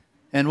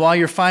And while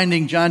you're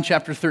finding John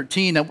chapter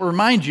 13, I will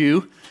remind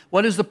you,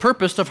 what is the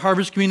purpose of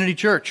Harvest Community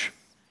Church?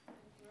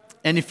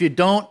 And if you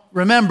don't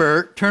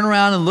remember, turn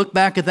around and look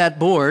back at that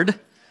board.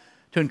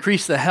 To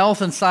increase the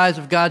health and size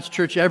of God's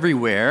church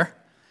everywhere.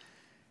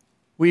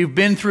 We've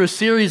been through a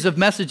series of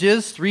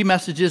messages, 3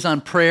 messages on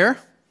prayer.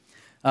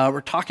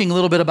 We're talking a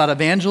little bit about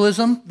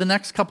evangelism the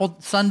next couple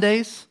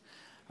Sundays.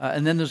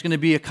 And then there's going to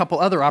be a couple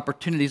other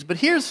opportunities. But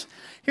here's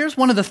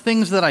one of the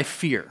things that I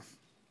fear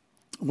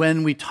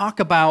when we talk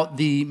about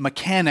the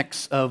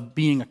mechanics of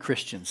being a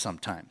Christian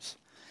sometimes.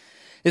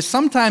 Is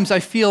sometimes I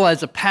feel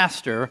as a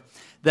pastor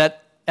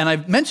that, and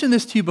I've mentioned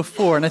this to you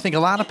before, and I think a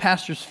lot of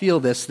pastors feel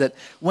this, that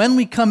when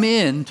we come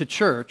in to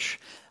church,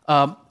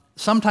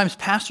 sometimes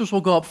pastors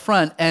will go up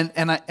front, and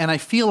I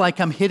feel like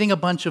I'm hitting a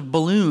bunch of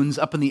balloons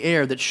up in the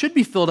air that should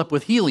be filled up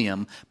with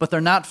helium, but they're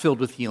not filled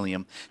with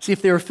helium. See,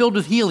 if they were filled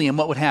with helium,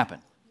 what would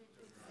happen?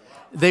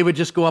 They would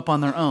just go up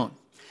on their own.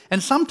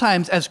 And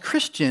sometimes as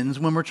Christians,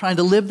 when we're trying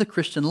to live the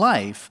Christian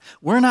life,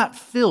 we're not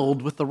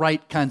filled with the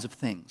right kinds of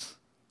things.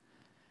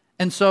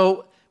 And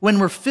so when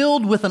we're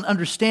filled with an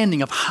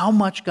understanding of how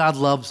much God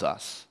loves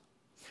us,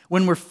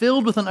 when we're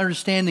filled with an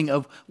understanding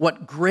of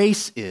what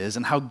grace is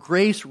and how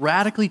grace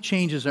radically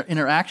changes our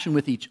interaction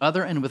with each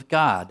other and with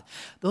God,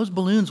 those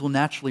balloons will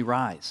naturally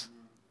rise.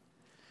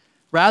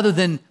 Rather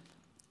than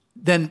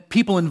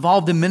people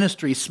involved in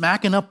ministry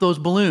smacking up those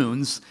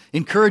balloons,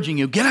 encouraging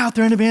you, get out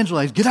there and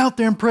evangelize, get out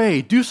there and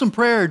pray, do some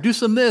prayer, do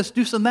some this,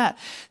 do some that.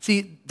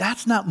 See,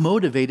 that's not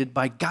motivated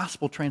by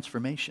gospel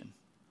transformation.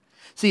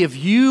 See, if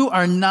you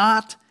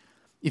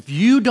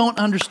don't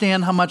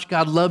understand how much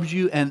God loves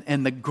you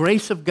and the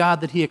grace of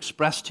God that He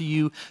expressed to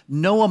you,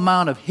 no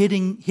amount of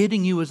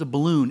hitting you as a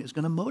balloon is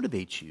going to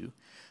motivate you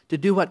to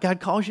do what God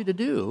calls you to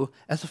do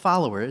as a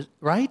follower,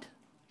 right?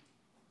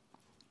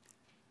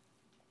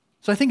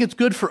 So I think it's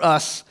good for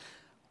us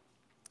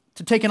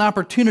to take an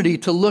opportunity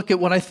to look at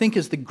what I think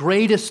is the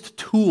greatest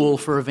tool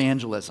for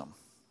evangelism.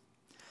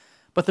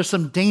 But there's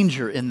some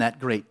danger in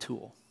that great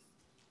tool.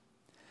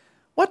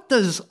 What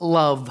does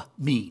love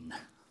mean?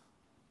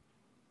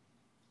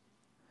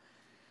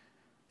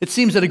 It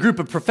seems that a group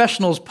of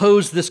professionals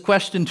posed this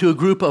question to a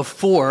group of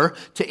 4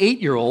 to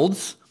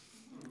 8-year-olds.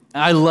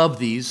 I love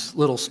these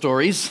little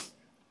stories.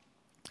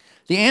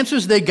 The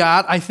answers they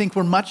got, I think,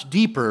 were much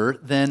deeper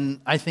than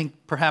I think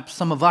perhaps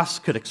some of us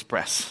could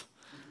express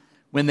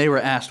when they were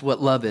asked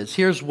what love is.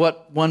 Here's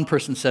what one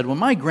person said: when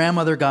my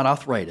grandmother got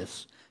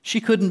arthritis, she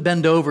couldn't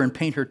bend over and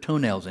paint her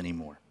toenails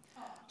anymore.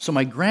 So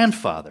my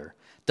grandfather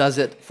does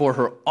it for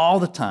her all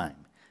the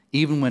time,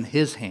 even when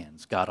his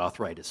hands got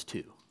arthritis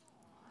too.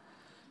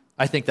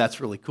 I think that's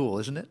really cool,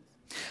 isn't it?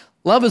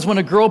 Love is when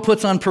a girl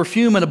puts on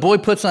perfume and a boy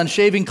puts on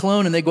shaving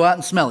cologne and they go out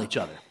and smell each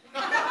other.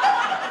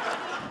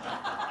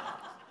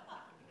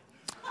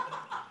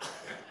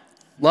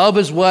 Love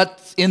is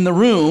what's in the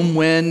room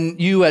Love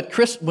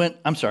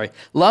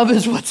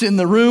is what's in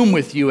the room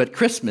with you at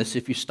Christmas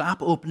if you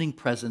stop opening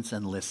presents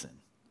and listen.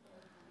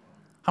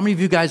 How many of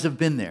you guys have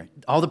been there?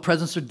 All the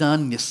presents are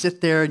done and you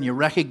sit there and you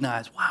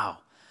recognize, wow,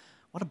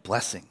 what a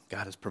blessing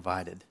God has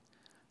provided.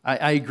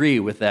 I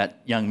agree with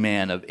that young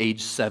man of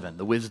age 7,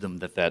 the wisdom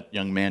that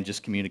young man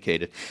just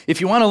communicated.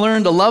 If you want to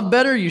learn to love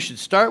better, you should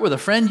start with a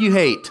friend you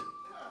hate.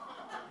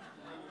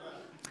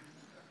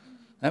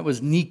 That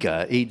was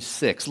Nika, age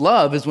 6.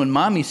 Love is when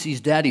mommy sees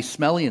daddy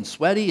smelly and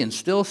sweaty and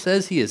still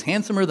says he is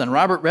handsomer than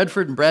Robert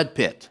Redford and Brad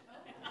Pitt.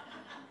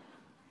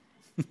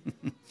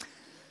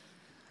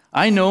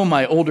 I know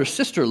my older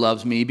sister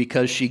loves me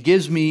because she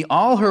gives me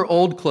all her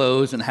old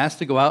clothes and has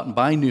to go out and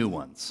buy new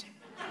ones.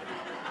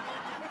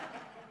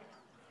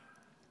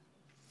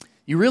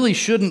 You really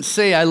shouldn't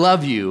say I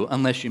love you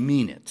unless you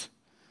mean it.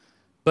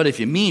 But if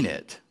you mean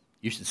it,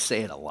 you should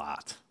say it a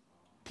lot.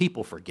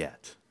 People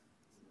forget.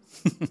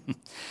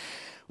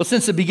 Well,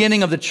 since the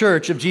beginning of the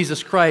Church of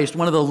Jesus Christ,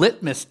 one of the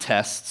litmus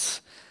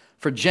tests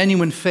for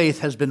genuine faith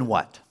has been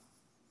what?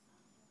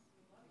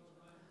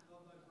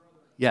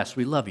 Yes,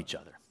 we love each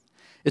other.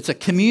 It's a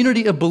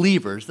community of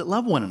believers that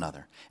love one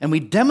another. And we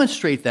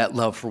demonstrate that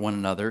love for one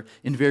another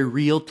in very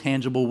real,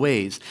 tangible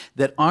ways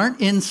that aren't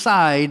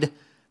inside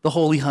the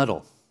holy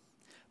huddle,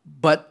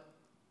 but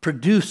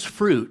produce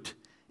fruit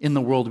in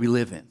the world we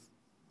live in.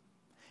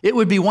 It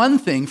would be one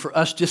thing for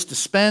us just to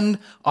spend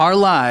our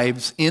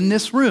lives in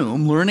this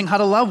room learning how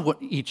to love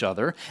each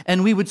other,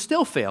 and we would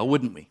still fail,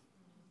 wouldn't we?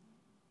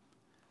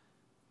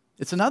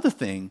 It's another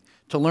thing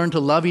to learn to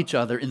love each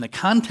other in the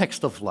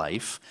context of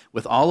life,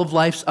 with all of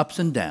life's ups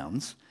and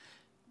downs,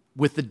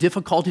 with the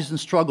difficulties and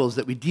struggles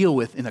that we deal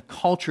with in a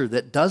culture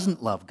that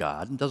doesn't love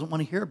God and doesn't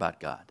want to hear about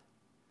God.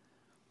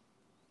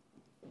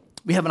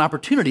 We have an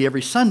opportunity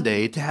every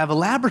Sunday to have a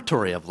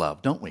laboratory of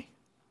love, don't we?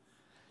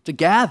 To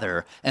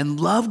gather and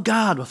love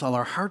God with all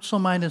our heart, soul,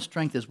 mind, and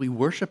strength as we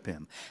worship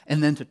Him,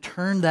 and then to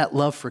turn that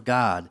love for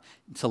God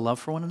into love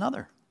for one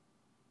another.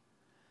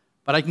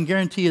 But I can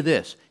guarantee you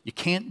this, you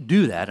can't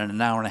do that in an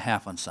hour and a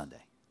half on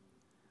Sunday.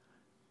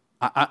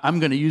 I'm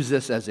going to use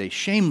this as a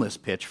shameless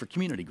pitch for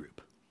community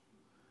group.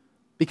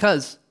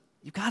 Because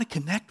you've got to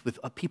connect with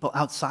people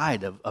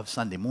outside of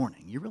Sunday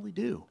morning. You really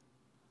do.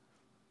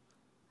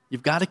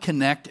 You've got to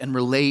connect and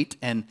relate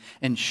and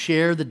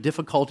share the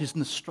difficulties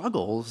and the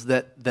struggles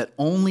that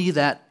only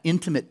that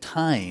intimate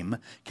time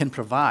can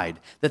provide,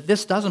 that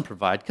this doesn't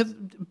provide. Because,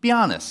 be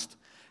honest,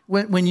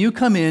 when you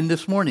come in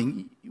this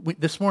morning,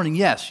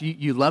 yes,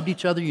 you loved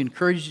each other, you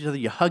encouraged each other,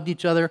 you hugged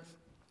each other,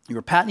 you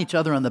were patting each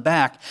other on the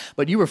back,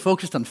 but you were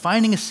focused on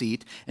finding a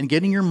seat and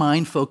getting your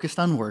mind focused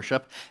on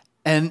worship.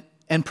 And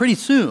pretty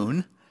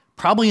soon,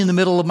 probably in the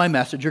middle of my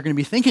message, you're going to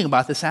be thinking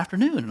about this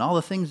afternoon and all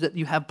the things that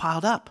you have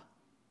piled up.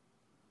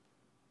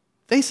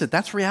 Face it,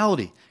 that's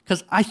reality,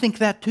 because I think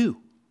that too.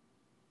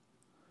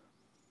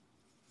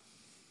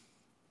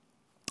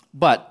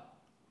 But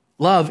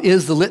love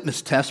is the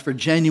litmus test for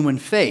genuine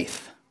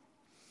faith.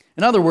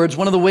 In other words,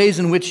 one of the ways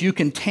in which you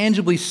can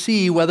tangibly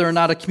see whether or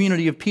not a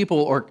community of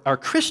people are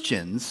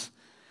Christians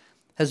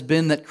has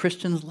been that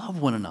Christians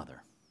love one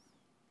another.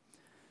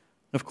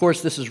 Of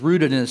course, this is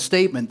rooted in a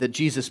statement that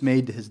Jesus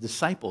made to his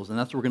disciples, and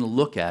that's what we're going to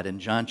look at in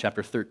John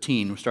chapter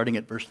 13. We're starting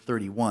at verse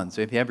 31.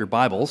 So if you have your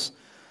Bibles,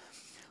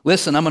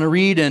 listen, I'm going to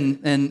read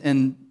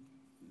and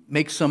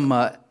make some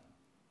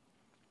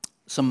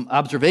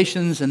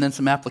observations and then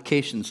some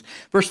applications.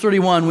 Verse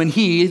 31, when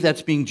he,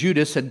 that's being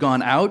Judas, had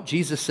gone out,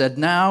 Jesus said,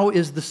 "Now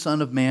is the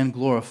Son of Man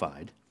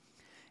glorified,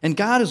 and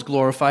God is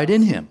glorified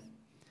in him.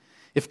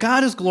 If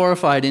God is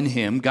glorified in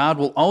him, God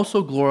will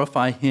also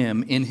glorify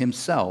him in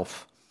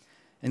himself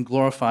and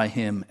glorify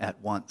him at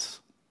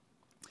once."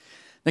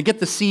 Now get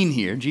the scene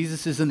here.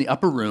 Jesus is in the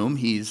upper room.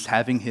 He's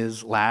having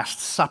his last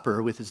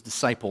supper with his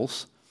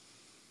disciples.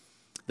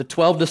 The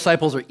 12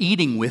 disciples are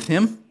eating with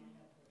him.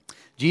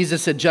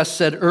 Jesus had just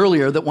said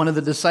earlier that one of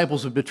the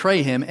disciples would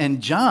betray him,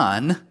 and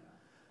John,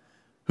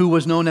 who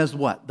was known as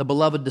what? The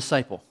beloved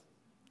disciple.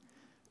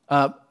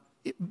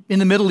 In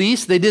the Middle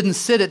East, they didn't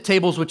sit at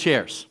tables with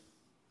chairs.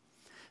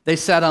 They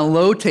sat on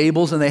low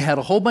tables, and they had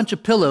a whole bunch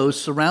of pillows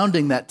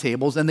surrounding that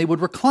tables, and they would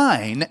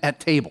recline at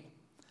table.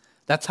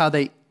 That's how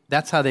they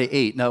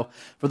ate. Now,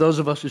 for those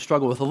of us who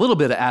struggle with a little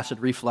bit of acid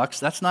reflux,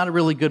 that's not a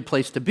really good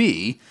place to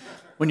be.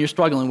 When you're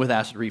struggling with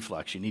acid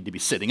reflux, you need to be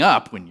sitting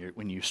up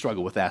when you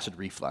struggle with acid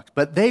reflux.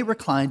 But they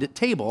reclined at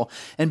table,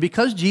 and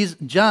because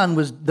John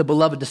was the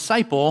beloved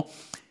disciple,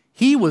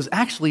 he was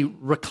actually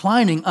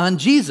reclining on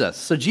Jesus.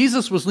 So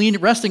Jesus was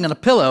resting on a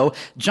pillow.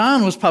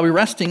 John was probably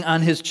resting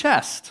on his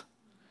chest,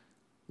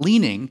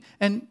 leaning.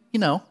 And,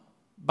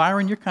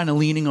 Byron, you're kind of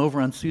leaning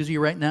over on Susie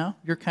right now.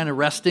 You're kind of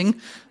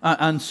resting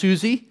on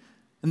Susie.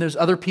 And there's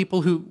other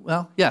people who,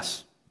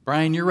 yes,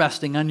 Brian, you're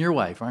resting on your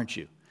wife, aren't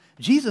you?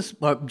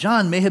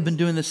 John may have been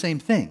doing the same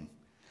thing.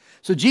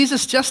 So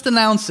Jesus just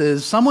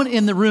announces someone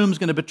in the room is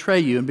going to betray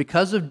you,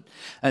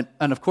 and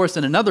of course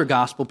in another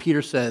gospel,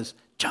 Peter says,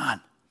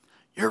 "John,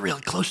 you're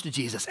really close to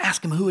Jesus.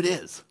 Ask him who it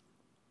is."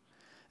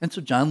 And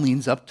so John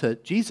leans up to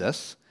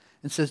Jesus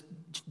and says,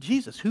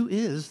 "Jesus, who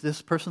is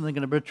this person that's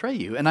going to betray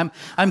you?" And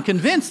I'm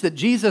convinced that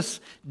Jesus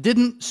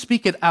didn't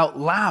speak it out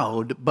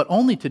loud, but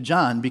only to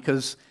John,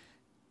 because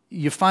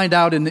you find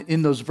out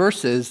in those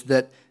verses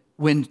that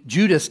when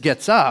Judas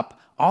gets up,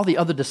 all the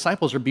other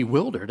disciples are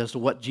bewildered as to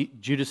what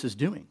Judas is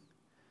doing.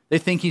 They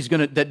think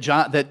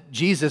that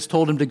Jesus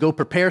told him to go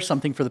prepare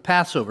something for the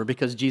Passover,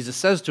 because Jesus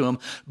says to him,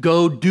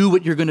 "Go do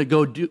what you're going to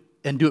go do,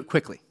 and do it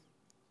quickly."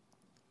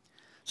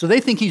 So they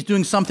think he's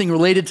doing something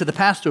related to the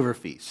Passover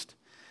feast.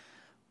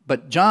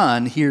 But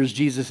John hears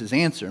Jesus'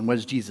 answer, and what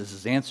is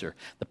Jesus' answer?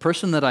 "The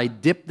person that I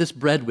dip this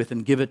bread with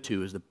and give it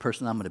to is the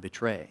person I'm going to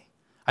betray."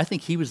 I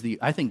think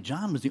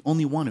John was the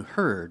only one who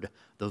heard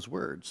those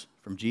words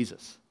from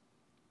Jesus.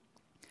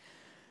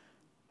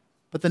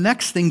 But the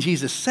next thing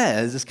Jesus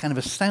says is kind of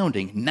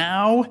astounding.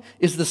 "Now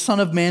is the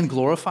Son of Man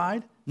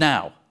glorified?"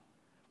 Now.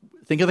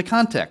 Think of the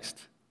context.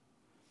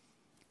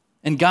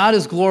 "And God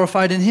is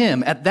glorified in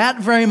him." At that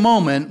very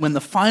moment, when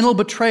the final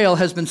betrayal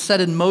has been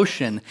set in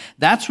motion,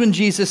 that's when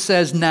Jesus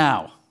says,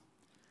 "Now.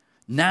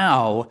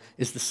 Now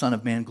is the Son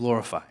of Man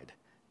glorified."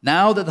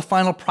 Now that the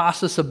final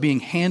process of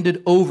being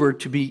handed over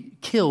to be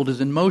killed is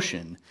in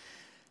motion,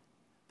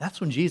 that's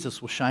when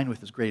Jesus will shine with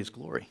his greatest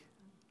glory.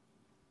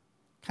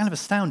 Kind of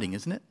astounding,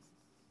 isn't it?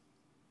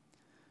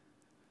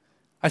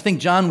 I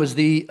think John was,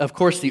 of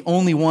course, the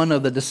only one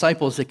of the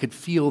disciples that could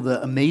feel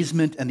the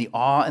amazement and the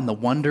awe and the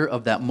wonder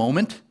of that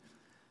moment.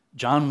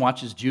 John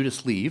watches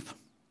Judas leave,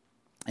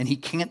 and he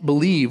can't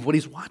believe what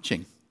he's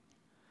watching.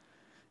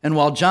 And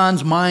while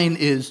John's mind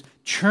is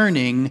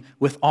churning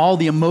with all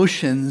the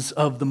emotions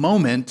of the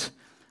moment,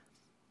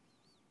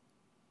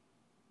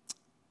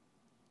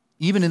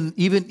 even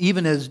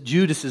as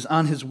Judas is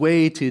on his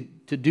way to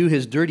do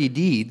his dirty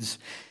deeds,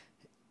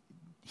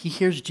 he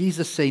hears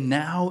Jesus say,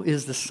 "Now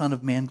is the Son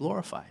of Man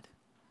glorified."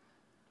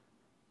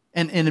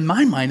 And in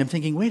my mind, I'm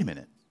thinking, wait a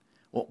minute.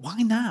 Well,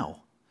 why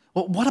now?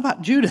 Well, what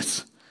about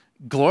Judas?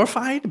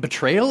 Glorified?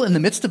 Betrayal? In the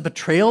midst of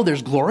betrayal,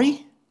 there's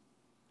glory?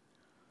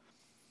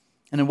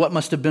 And in what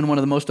must have been one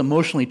of the most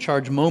emotionally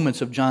charged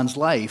moments of John's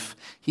life,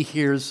 he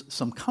hears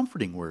some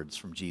comforting words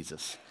from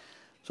Jesus.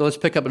 So let's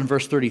pick up in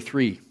verse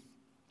 33.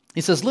 He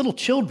says, little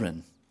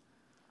children,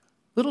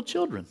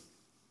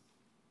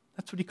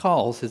 That's what he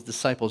calls his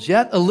disciples.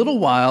 Yet a little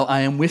while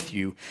I am with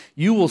you.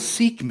 You will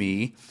seek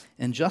me,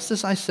 and just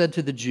as I said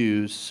to the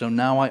Jews, so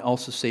now I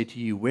also say to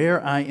you,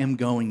 where I am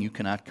going you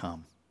cannot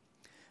come.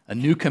 A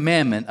new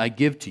commandment I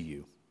give to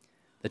you,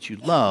 that you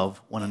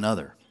love one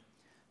another.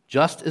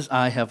 Just as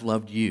I have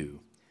loved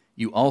you,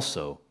 you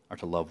also are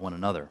to love one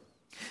another.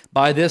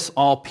 By this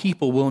all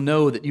people will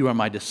know that you are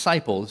my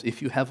disciples,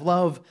 if you have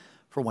love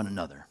for one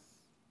another.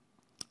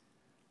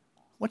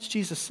 What's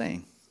Jesus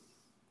saying?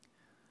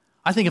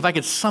 I think if I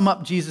could sum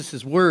up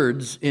Jesus'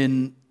 words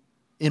in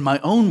my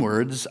own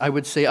words, I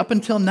would say up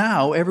until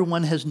now,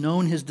 everyone has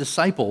known his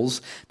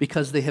disciples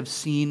because they have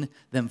seen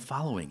them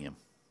following him.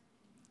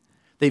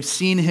 They've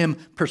seen him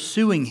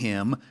pursuing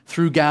him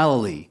through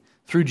Galilee,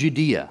 through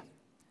Judea.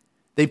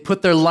 They've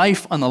put their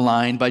life on the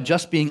line by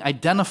just being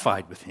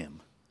identified with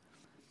him.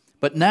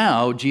 But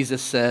now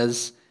Jesus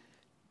says,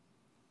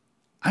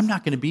 I'm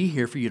not going to be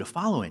here for you to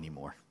follow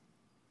anymore.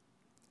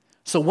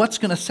 So what's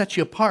going to set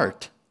you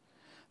apart?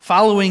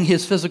 Following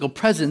his physical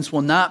presence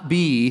will not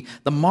be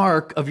the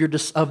mark of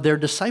their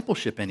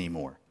discipleship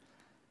anymore.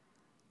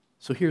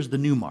 So here's the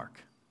new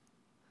mark.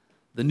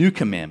 The new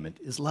commandment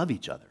is love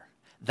each other.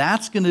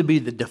 That's going to be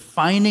the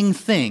defining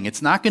thing.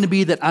 It's not going to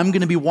be that I'm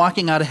going to be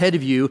walking out ahead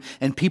of you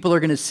and people are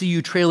going to see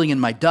you trailing in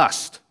my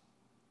dust.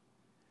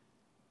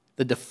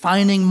 The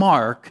defining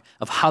mark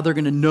of how they're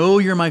going to know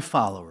you're my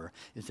follower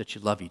is that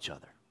you love each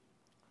other.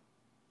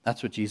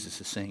 That's what Jesus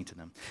is saying to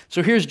them.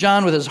 So here's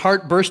John with his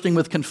heart bursting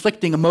with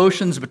conflicting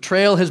emotions.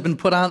 Betrayal has been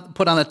put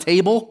on a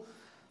table.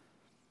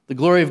 The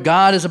glory of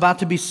God is about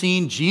to be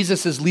seen.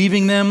 Jesus is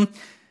leaving them.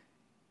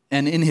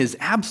 And in his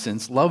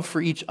absence, love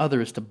for each other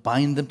is to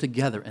bind them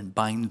together and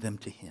bind them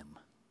to him.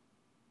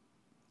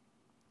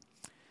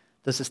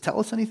 Does this tell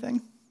us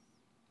anything?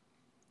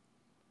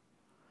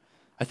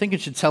 I think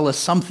it should tell us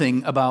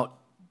something about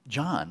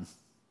John.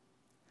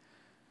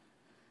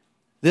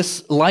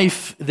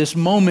 This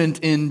moment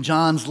in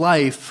John's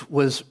life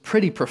was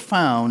pretty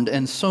profound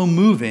and so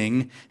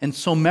moving and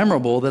so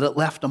memorable that it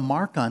left a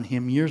mark on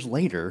him years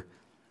later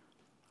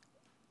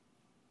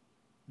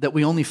that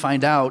we only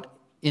find out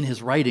in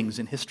his writings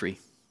in history.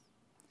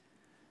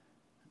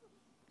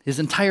 His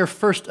entire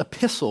first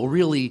epistle,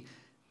 really,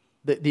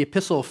 the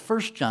epistle of 1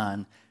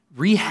 John,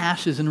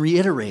 rehashes and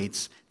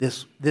reiterates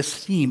this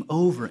theme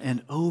over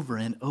and over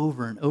and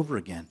over and over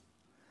again.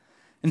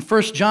 And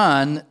 1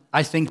 John,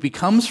 I think,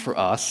 becomes for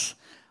us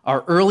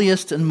our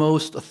earliest and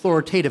most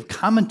authoritative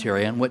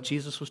commentary on what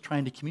Jesus was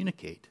trying to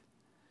communicate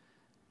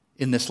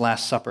in this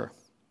Last Supper.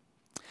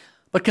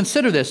 But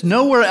consider this,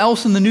 nowhere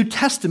else in the New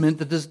Testament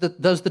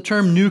does the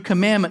term new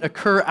commandment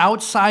occur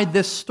outside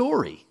this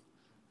story,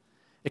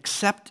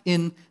 except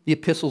in the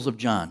epistles of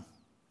John,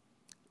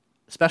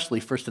 especially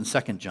 1 and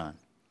 2 John.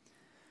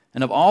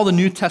 And of all the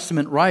New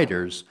Testament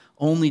writers,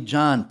 only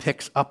John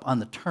picks up on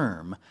the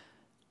term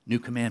new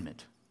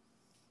commandment.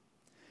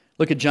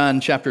 Look at John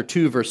chapter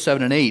 2, verse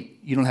 7 and 8.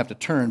 You don't have to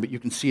turn, but you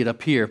can see it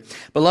up here.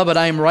 Beloved,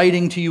 I am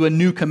writing to you a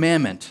new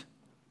commandment.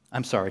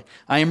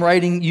 I am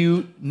writing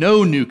you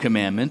no new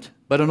commandment,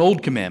 but an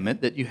old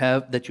commandment that you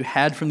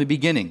had from the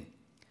beginning.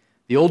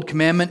 The old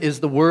commandment is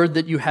the word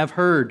that you have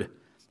heard.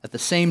 At the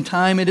same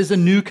time, it is a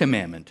new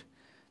commandment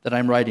that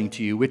I'm writing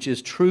to you, which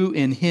is true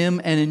in him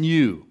and in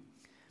you,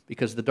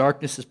 because the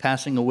darkness is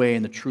passing away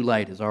and the true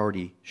light is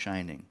already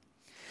shining.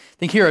 I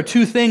think here are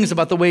two things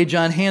about the way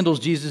John handles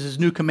Jesus'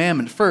 new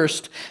commandment.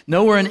 First,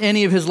 nowhere in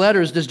any of his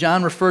letters does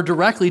John refer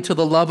directly to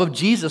the love of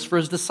Jesus for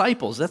his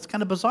disciples. That's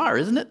kind of bizarre,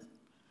 isn't it?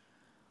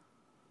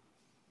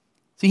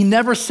 See, he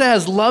never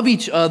says, love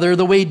each other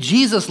the way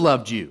Jesus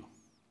loved you.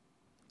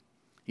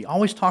 He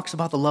always talks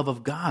about the love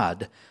of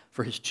God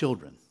for his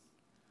children,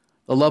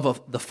 the love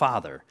of the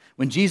Father.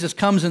 When Jesus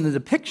comes into the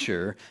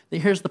picture,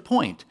 here's the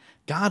point.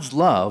 God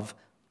loved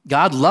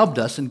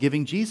us in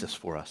giving Jesus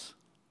for us.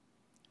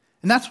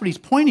 And that's what he's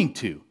pointing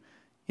to.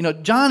 You know,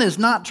 John is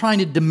not trying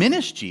to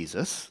diminish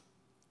Jesus.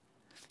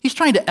 He's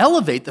trying to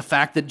elevate the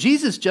fact that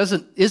Jesus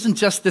isn't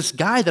just this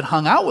guy that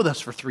hung out with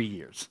us for 3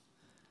 years.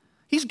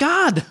 He's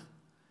God.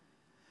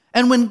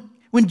 And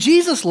when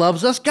Jesus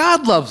loves us,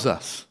 God loves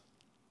us.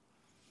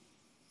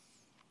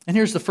 And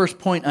here's the first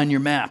point on your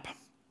map.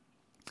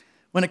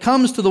 When it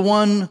comes to the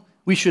one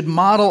we should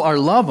model our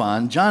love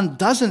on, John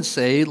doesn't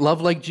say love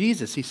like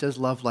Jesus. He says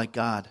love like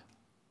God.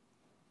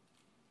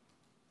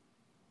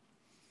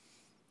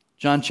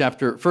 1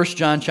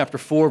 John chapter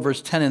 4,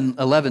 verse 10 and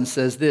 11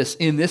 says this,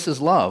 in this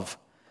is love,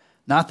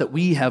 not that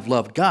we have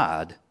loved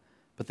God,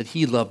 but that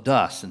he loved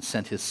us and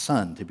sent his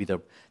Son to be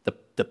the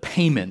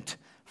payment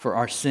for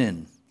our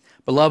sin.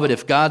 Beloved,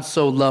 if God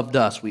so loved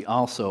us, we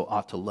also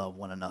ought to love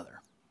one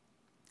another.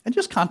 And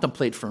just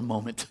contemplate for a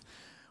moment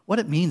what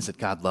it means that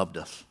God loved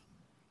us.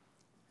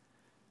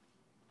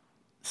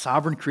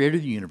 Sovereign creator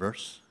of the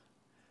universe,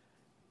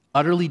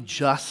 utterly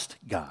just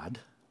God,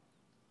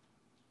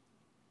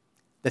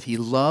 that he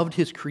loved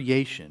his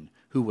creation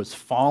who was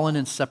fallen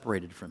and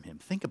separated from him.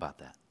 Think about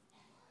that.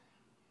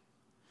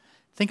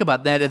 Think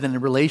about that in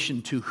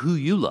relation to who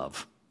you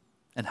love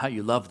and how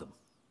you love them.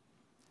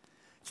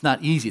 It's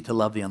not easy to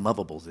love the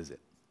unlovables, is it?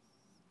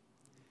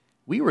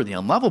 we were the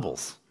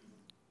unlovables.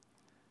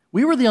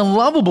 We were the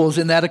unlovables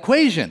in that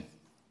equation.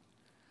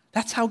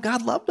 That's how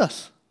God loved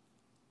us.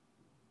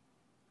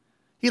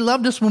 He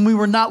loved us when we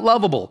were not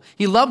lovable.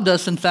 He loved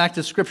us, in fact,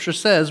 as Scripture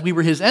says, we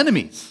were his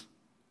enemies.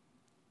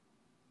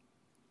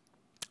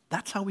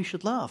 That's how we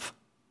should love.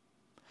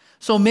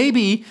 So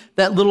maybe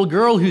that little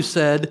girl who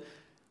said,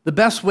 the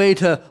best way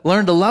to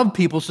learn to love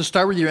people is to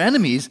start with your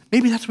enemies,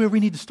 maybe that's where we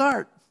need to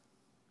start.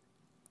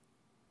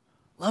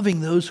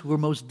 Loving those who are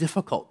most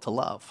difficult to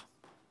love.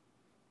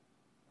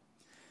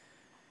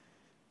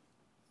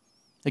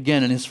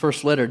 Again, in his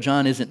first letter,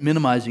 John isn't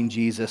minimizing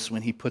Jesus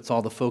when he puts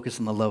all the focus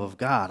on the love of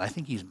God. I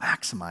think he's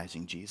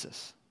maximizing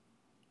Jesus.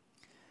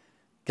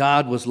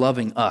 God was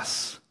loving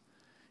us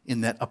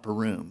in that upper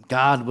room.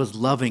 God was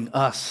loving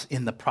us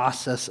in the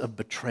process of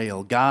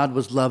betrayal. God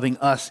was loving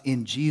us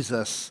in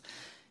Jesus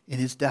in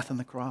his death on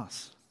the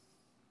cross.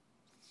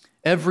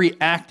 Every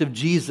act of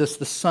Jesus,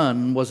 the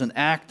Son, was an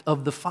act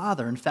of the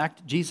Father. In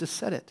fact, Jesus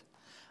said it.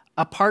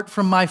 Apart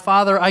from my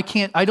Father,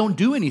 I don't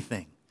do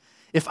anything.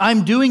 If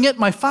I'm doing it,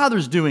 my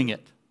Father's doing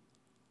it.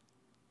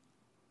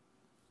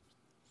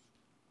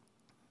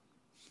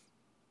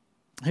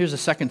 Here's a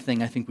second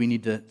thing I think we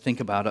need to think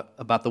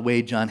about the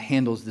way John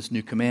handles this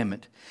new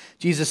commandment.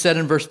 Jesus said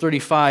in verse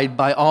 35,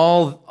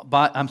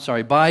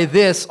 by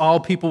this all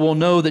people will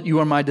know that you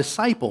are my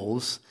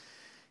disciples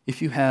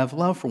if you have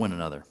love for one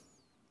another.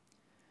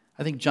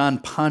 I think John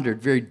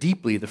pondered very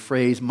deeply the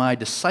phrase, my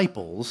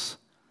disciples,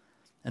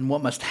 and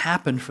what must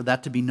happen for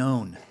that to be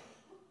known.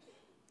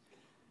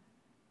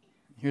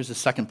 Here's the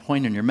second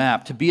point on your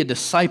map. To be a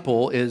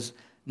disciple is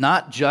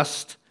not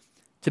just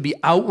to be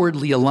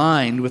outwardly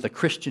aligned with a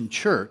Christian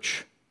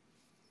church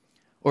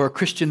or a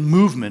Christian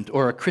movement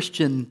or a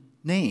Christian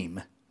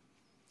name,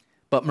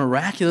 but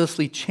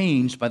miraculously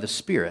changed by the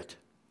Spirit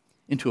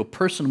into a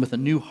person with a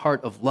new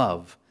heart of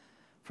love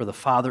for the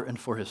Father and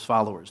for his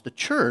followers. The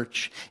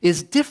church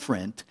is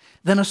different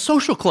than a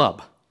social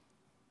club.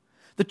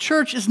 The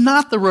church is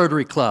not the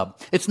Rotary Club.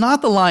 It's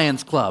not the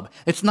Lions Club.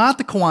 It's not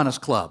the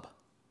Kiwanis Club.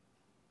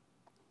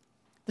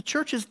 The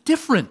church is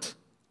different.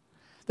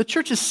 The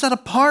church is set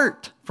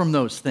apart from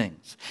those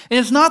things. And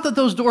it's not that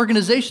those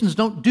organizations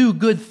don't do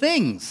good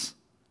things.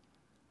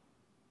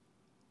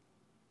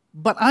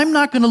 But I'm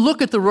not going to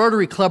look at the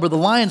Rotary Club or the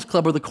Lions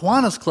Club or the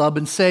Kiwanis Club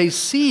and say,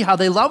 see how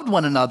they loved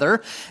one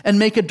another, and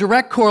make a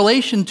direct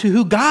correlation to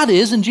who God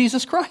is in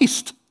Jesus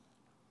Christ.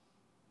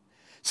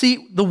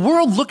 See, the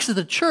world looks at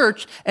the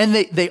church and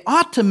they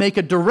ought to make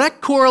a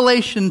direct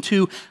correlation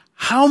to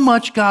how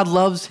much God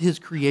loves his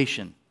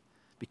creation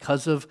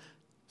because of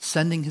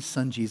sending his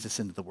son Jesus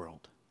into the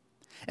world.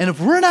 And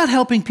if we're not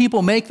helping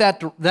people make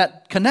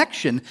that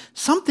connection,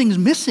 something's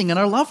missing in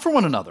our love for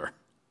one another.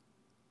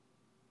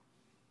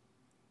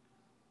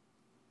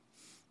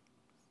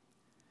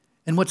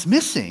 And what's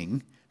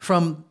missing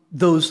from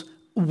those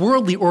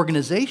worldly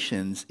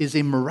organizations is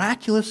a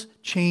miraculous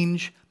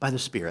change by the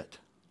Spirit.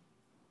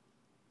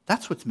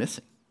 That's what's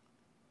missing.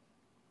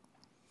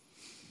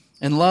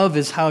 And love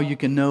is how you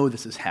can know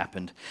this has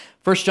happened.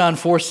 1 John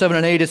 4, 7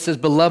 and 8, it says,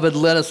 Beloved,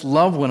 let us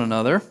love one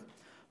another,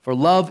 for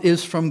love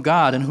is from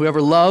God, and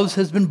whoever loves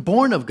has been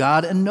born of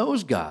God and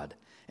knows God.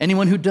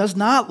 Anyone who does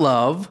not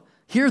love,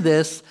 hear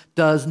this,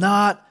 does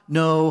not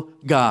know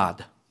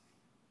God,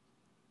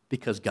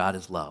 because God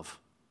is love.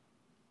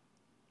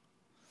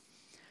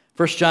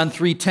 1 John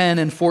 3, 10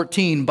 and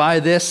 14, By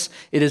this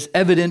it is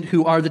evident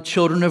who are the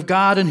children of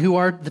God and who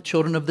are the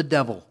children of the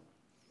devil.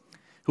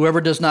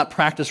 Whoever does not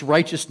practice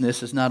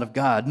righteousness is not of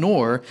God,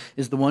 nor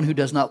is the one who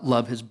does not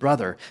love his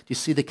brother. Do you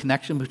see the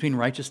connection between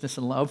righteousness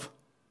and love?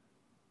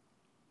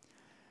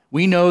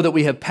 We know that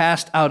we have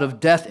passed out of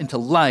death into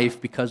life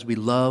because we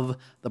love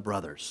the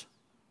brothers.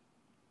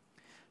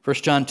 1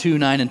 John 2,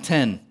 9 and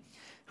 10.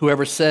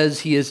 Whoever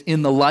says he is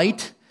in the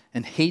light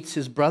and hates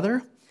his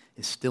brother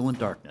is still in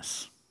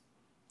darkness.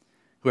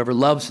 Whoever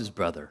loves his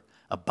brother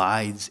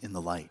abides in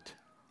the light.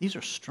 These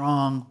are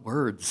strong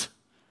words.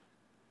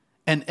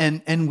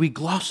 And we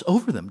gloss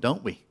over them,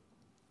 don't we?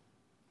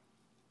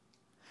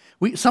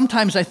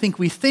 Sometimes I think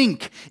we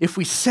think if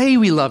we say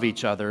we love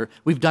each other,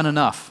 we've done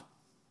enough.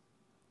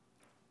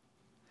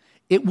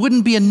 It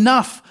wouldn't be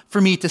enough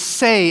for me to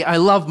say I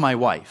love my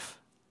wife.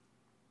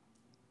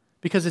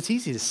 Because it's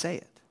easy to say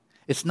it.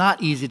 It's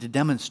not easy to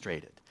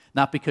demonstrate it.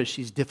 Not because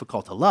she's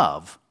difficult to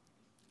love.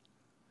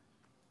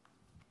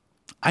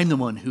 I'm the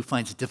one who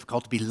finds it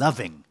difficult to be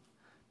loving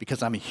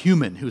because I'm a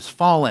human who's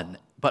fallen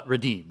but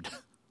redeemed.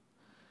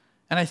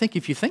 And I think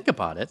if you think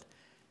about it,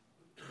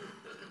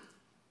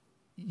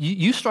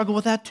 you struggle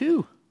with that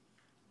too.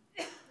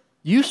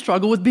 You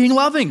struggle with being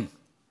loving.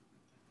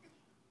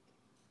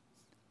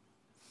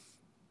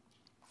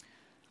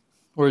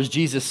 Or as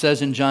Jesus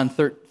says in John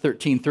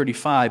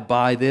 13:35,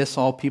 By this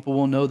all people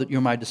will know that you're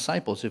my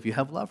disciples if you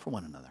have love for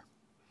one another.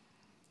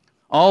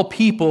 All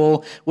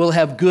people will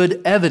have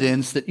good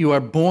evidence that you are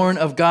born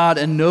of God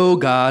and know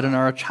God and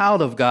are a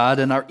child of God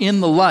and are in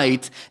the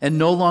light and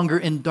no longer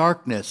in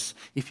darkness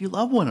if you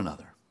love one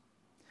another.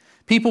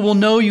 People will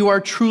know you are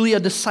truly a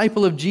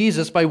disciple of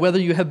Jesus by whether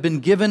you have been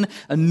given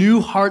a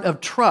new heart of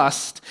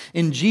trust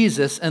in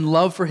Jesus and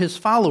love for his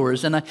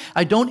followers. And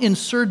I don't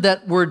insert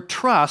that word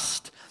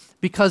trust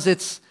because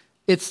it's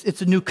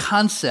a new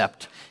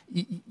concept.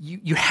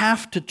 You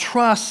have to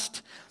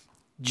trust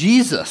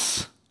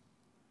Jesus.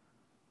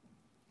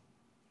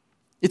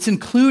 It's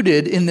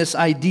included in this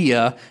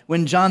idea.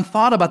 When John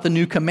thought about the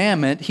new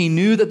commandment, he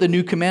knew that the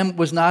new commandment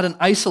was not an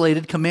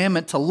isolated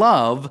commandment to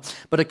love,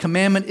 but a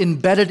commandment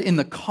embedded in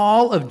the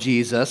call of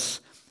Jesus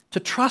to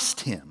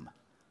trust him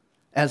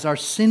as our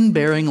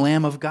sin-bearing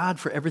Lamb of God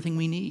for everything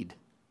we need.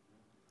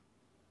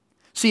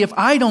 See, if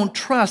I don't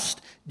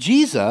trust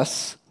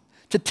Jesus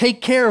to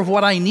take care of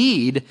what I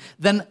need,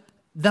 then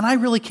I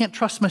really can't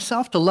trust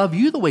myself to love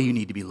you the way you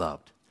need to be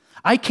loved.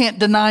 I can't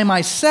deny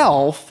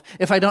myself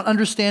if I don't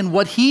understand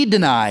what he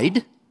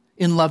denied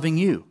in loving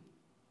you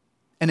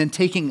and in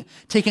taking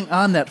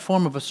on that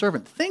form of a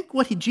servant. Think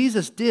what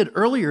Jesus did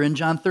earlier in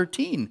John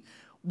 13.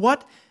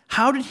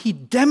 How did he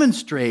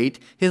demonstrate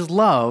his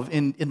love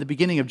in the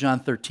beginning of John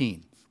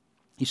 13?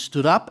 He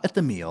stood up at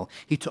the meal,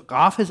 he took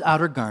off his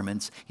outer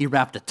garments, he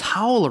wrapped a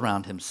towel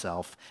around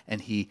himself, and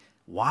he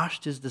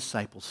washed his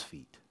disciples'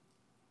 feet.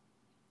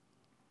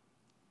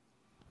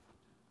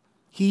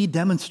 He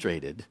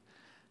demonstrated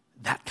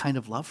that kind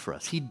of love for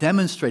us. He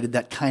demonstrated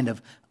that kind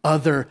of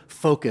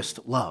other-focused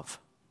love.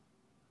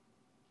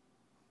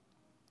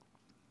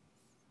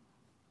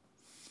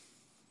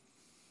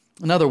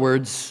 In other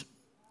words,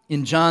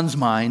 in John's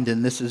mind,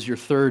 and this is your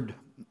third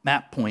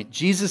map point,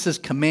 Jesus'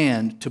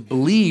 command to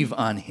believe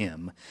on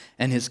him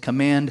and his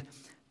command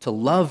to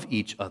love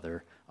each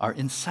other are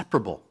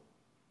inseparable.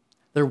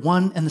 They're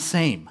one and the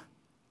same.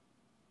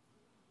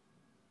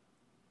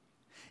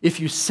 If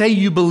you say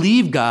you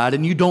believe God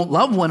and you don't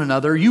love one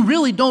another, you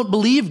really don't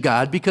believe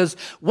God, because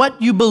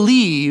what you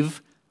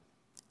believe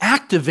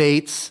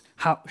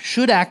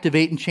should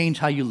activate and change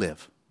how you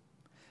live,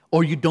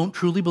 or you don't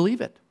truly believe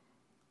it.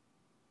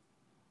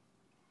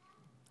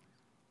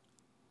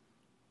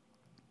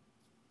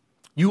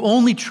 You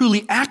only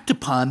truly act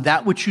upon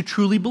that which you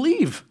truly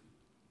believe.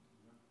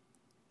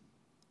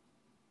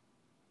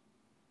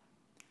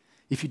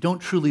 If you don't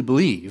truly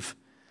believe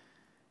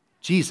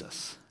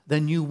Jesus,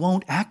 then you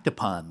won't act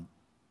upon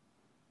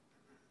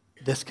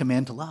this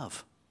command to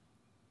love.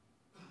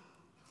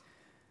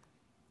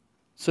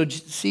 So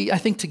see, I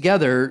think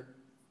together,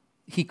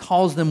 he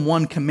calls them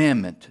one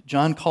commandment.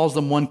 John calls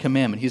them one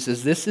commandment. He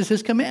says, this is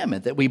his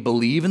commandment, that we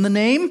believe in the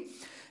name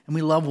and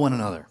we love one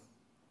another.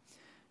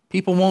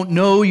 People won't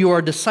know you are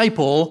a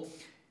disciple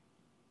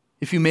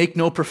if you make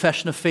no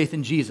profession of faith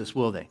in Jesus,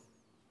 will they?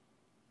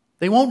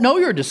 They won't know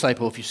you're a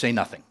disciple if you say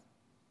nothing.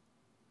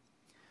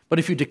 But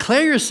if you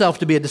declare yourself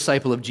to be a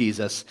disciple of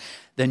Jesus,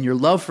 then your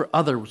love for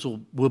others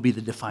will be the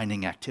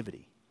defining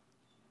activity.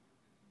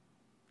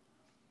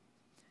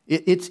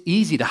 It's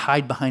easy to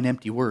hide behind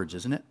empty words,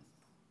 isn't it?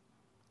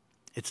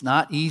 It's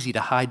not easy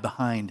to hide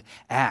behind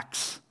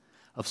acts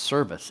of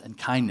service and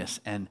kindness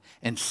and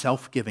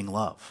self-giving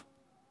love.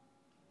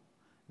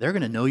 They're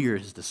going to know you're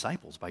his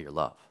disciples by your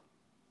love,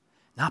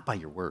 not by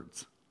your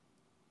words.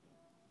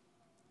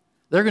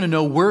 They're going to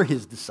know we're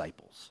his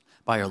disciples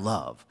by our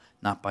love,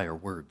 not by our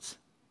words.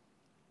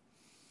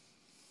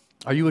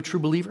 Are you a true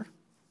believer?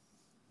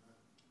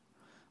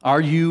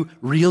 Are you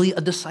really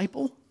a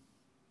disciple?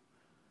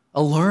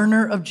 A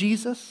learner of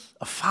Jesus?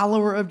 A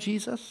follower of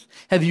Jesus?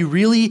 Have you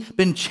really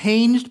been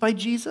changed by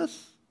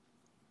Jesus?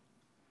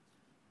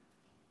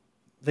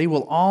 They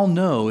will all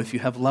know if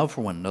you have love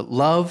for one another.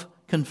 Love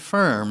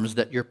confirms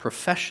that your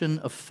profession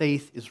of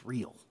faith is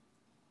real.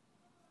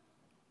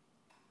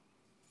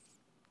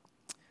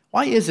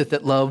 Why is it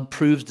that love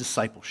proves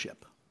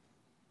discipleship?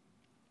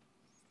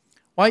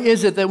 Why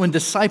is it that when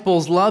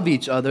disciples love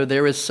each other,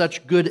 there is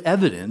such good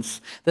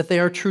evidence that they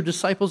are true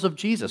disciples of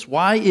Jesus?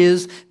 Why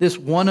is this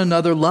one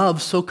another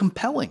love so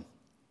compelling?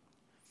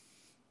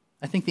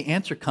 I think the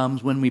answer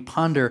comes when we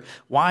ponder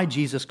why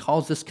Jesus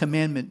calls this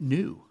commandment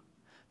new.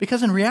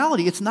 Because in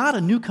reality, it's not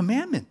a new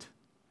commandment.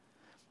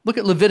 Look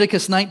at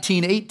Leviticus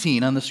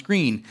 19:18 on the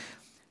screen.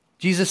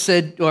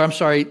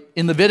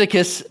 In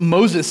Leviticus,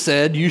 Moses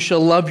said, "You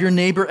shall love your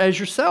neighbor as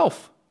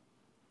yourself."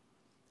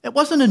 It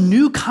wasn't a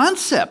new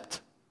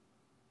concept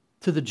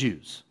to the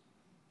Jews.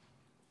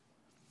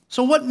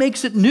 So what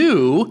makes it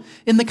new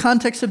in the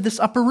context of this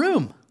upper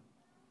room?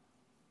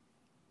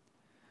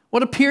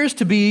 What appears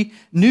to be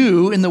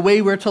new in the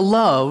way we're to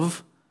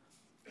love,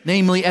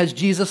 namely as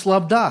Jesus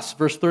loved us?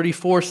 Verse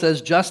 34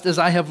 says, "Just as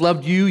I have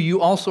loved you, you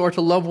also are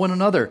to love one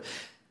another."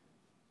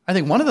 I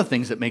think one of the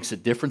things that makes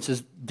it different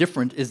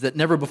is that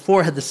never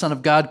before had the Son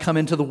of God come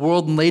into the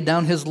world and laid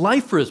down his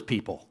life for his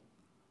people.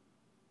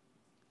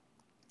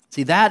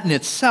 See, that in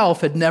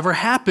itself had never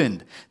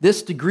happened.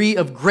 This degree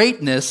of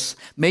greatness,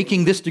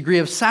 making this degree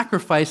of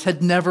sacrifice,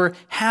 had never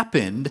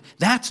happened.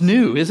 That's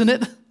new, isn't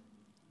it?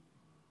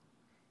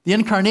 The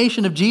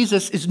incarnation of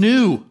Jesus is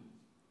new.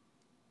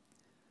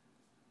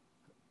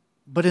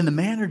 But in the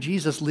manner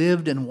Jesus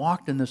lived and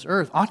walked in this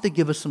earth ought to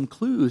give us some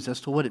clues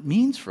as to what it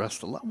means for us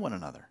to love one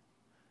another.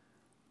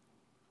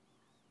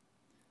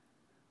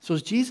 So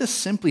is Jesus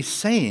simply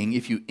saying,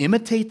 if you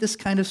imitate this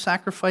kind of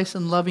sacrifice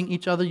and loving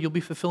each other, you'll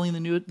be fulfilling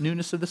the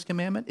newness of this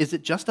commandment? Is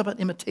it just about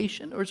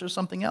imitation, or is there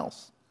something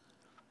else?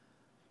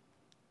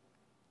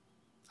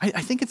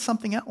 I think it's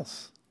something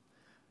else.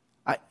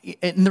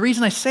 And the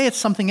reason I say it's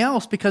something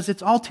else, because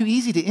it's all too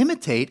easy to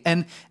imitate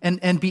and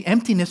be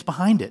emptiness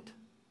behind it.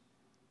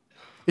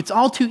 It's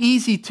all too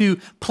easy to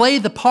play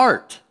the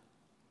part.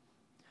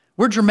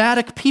 We're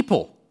dramatic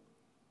people.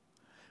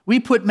 We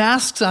put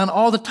masks on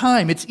all the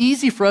time. It's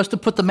easy for us to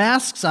put the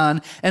masks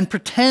on and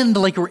pretend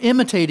like we're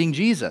imitating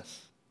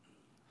Jesus.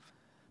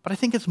 But I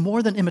think it's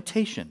more than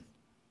imitation.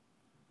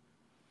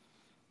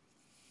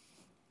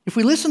 If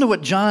we listen to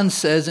what John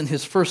says in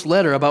his first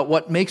letter about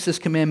what makes this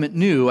commandment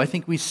new, I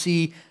think we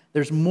see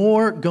there's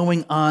more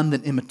going on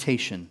than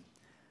imitation.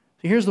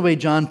 So here's the way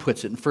John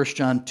puts it in 1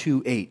 John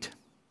 2:8.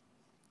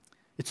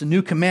 It's a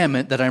new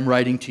commandment that I'm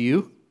writing to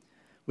you,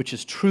 which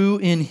is true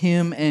in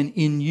him and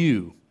in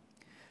you.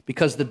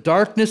 Because the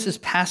darkness is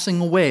passing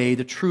away,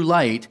 the true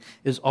light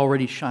is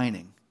already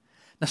shining.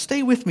 Now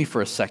stay with me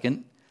for a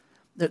second.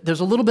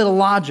 There's a little bit of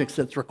logic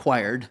that's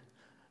required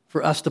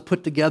for us to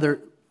put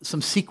together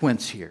some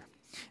sequence here.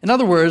 In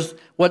other words,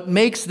 what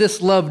makes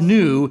this love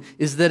new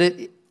is that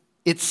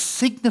it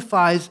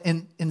signifies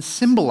and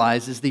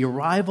symbolizes the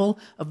arrival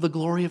of the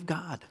glory of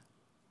God,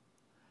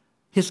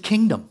 his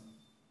kingdom.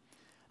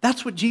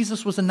 That's what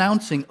Jesus was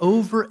announcing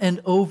over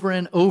and over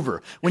and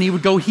over. When he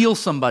would go heal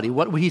somebody,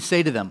 what would he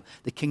say to them?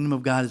 The kingdom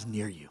of God is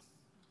near you.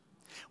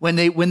 When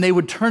they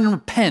would turn and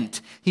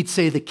repent, he'd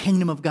say, the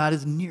kingdom of God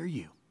is near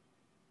you.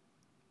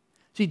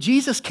 See,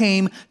 Jesus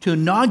came to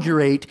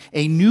inaugurate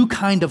a new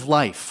kind of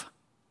life.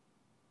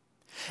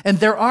 And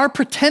there are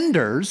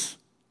pretenders,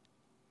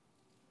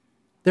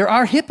 there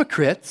are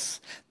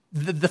hypocrites.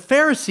 The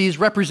Pharisees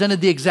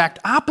represented the exact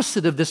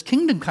opposite of this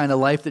kingdom kind of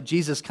life that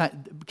Jesus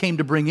came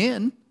to bring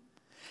in.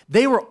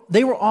 They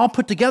were all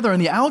put together on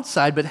the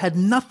outside, but had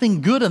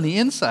nothing good on the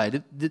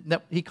inside.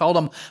 He called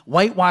them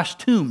whitewashed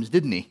tombs,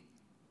 didn't he?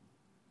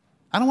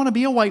 I don't want to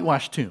be a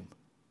whitewashed tomb.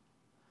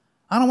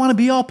 I don't want to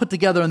be all put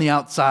together on the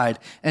outside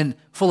and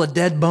full of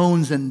dead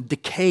bones and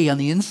decay on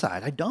the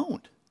inside. I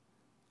don't.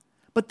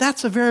 But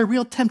that's a very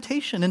real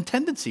temptation and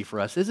tendency for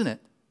us, isn't it?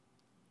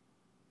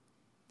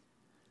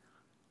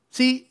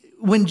 See,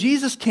 when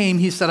Jesus came,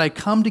 he said, I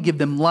come to give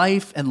them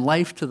life and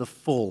life to the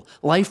full,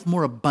 life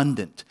more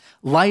abundant,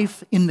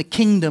 life in the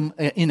kingdom,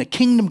 in a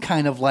kingdom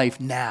kind of life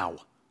now.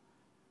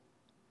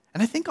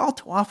 And I think all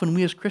too often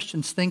we as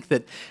Christians think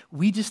that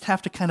we just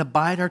have to kind of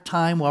bide our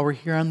time while we're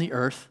here on the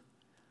earth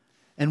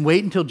and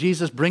wait until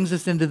Jesus brings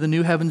us into the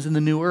new heavens and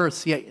the new earth.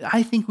 See,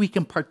 I think we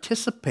can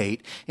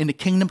participate in the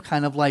kingdom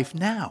kind of life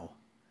now.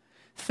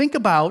 Think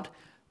about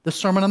the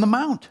Sermon on the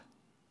Mount.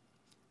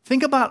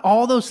 Think about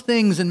all those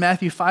things in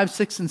Matthew 5,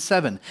 6, and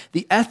 7,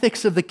 the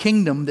ethics of the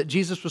kingdom that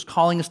Jesus was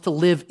calling us to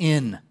live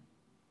in.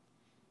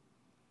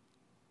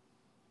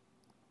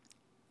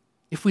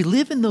 If we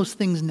live in those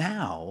things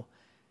now,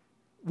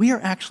 we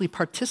are actually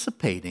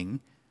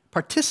participating,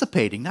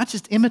 not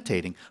just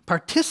imitating,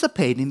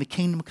 participating in the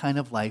kingdom kind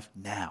of life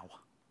now,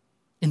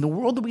 in the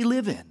world that we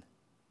live in.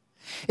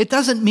 It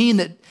doesn't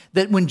mean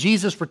that when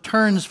Jesus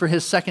returns for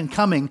his second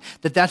coming,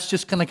 that's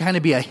just going to kind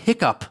of be a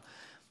hiccup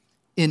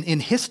in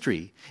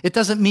history. It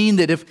doesn't mean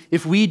that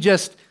if we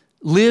just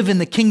live in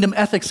the kingdom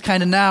ethics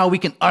kind of now, we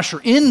can usher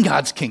in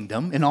God's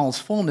kingdom in all its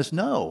fullness.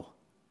 No.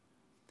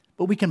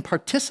 But we can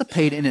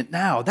participate in it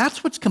now.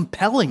 That's what's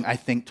compelling, I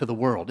think, to the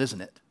world,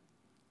 isn't it?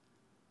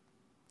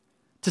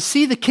 To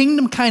see the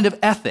kingdom kind of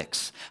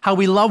ethics, how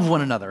we love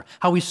one another,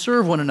 how we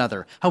serve one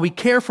another, how we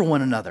care for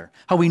one another,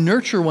 how we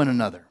nurture one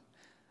another,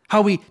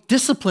 how we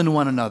discipline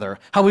one another,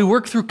 how we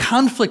work through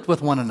conflict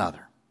with one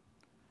another.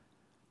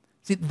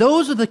 See,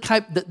 those are the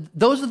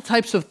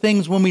types of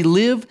things when we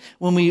live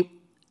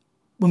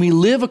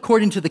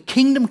according to the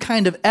kingdom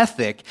kind of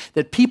ethic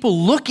that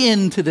people look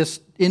into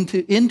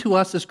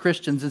us as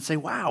Christians and say,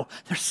 wow,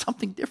 there's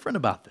something different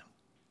about them.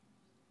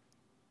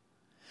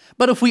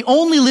 But if we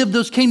only live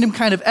those kingdom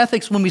kind of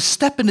ethics when we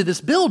step into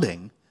this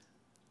building,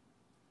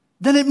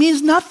 then it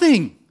means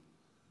nothing.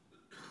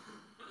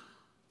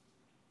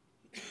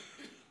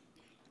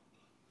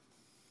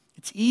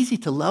 It's easy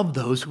to love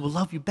those who will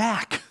love you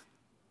back,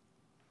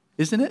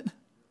 isn't it?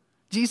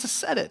 Jesus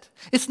said it.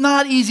 It's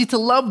not easy to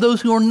love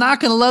those who are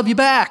not going to love you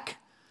back,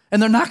 and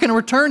they're not going to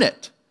return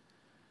it.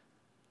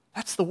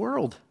 That's the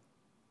world.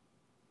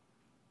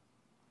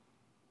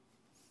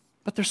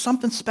 But there's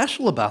something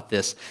special about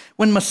this.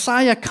 When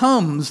Messiah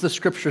comes, the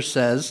scripture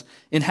says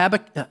in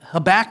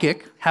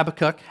Habakkuk, I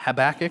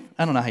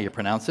don't know how you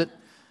pronounce it,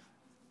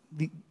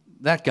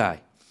 that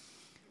guy.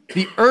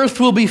 The earth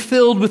will be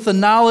filled with the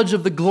knowledge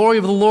of the glory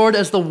of the Lord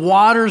as the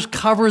waters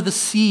cover the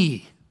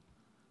sea.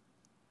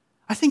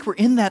 I think we're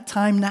in that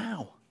time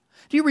now.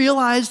 Do you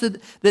realize that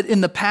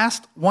in the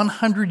past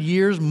 100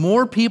 years,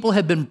 more people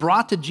have been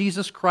brought to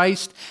Jesus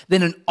Christ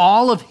than in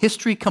all of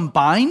history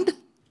combined?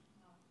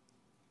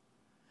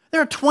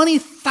 There are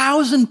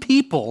 20,000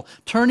 people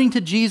turning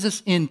to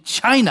Jesus in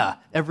China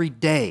every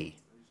day.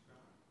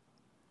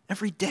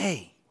 Every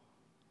day.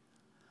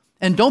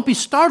 And don't be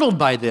startled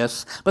by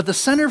this, but the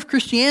center of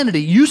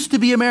Christianity used to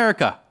be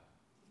America.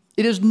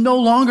 It is no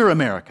longer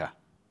America.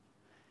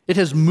 It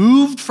has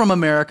moved from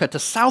America to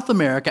South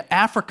America,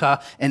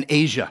 Africa, and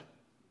Asia.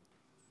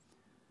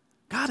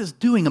 God is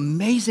doing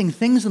amazing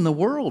things in the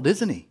world,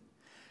 isn't he?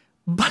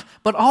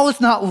 But all is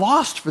not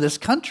lost for this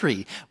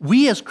country.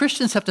 We as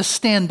Christians have to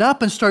stand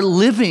up and start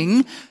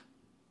living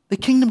the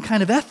kingdom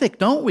kind of ethic,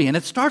 don't we? And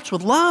it starts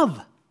with love.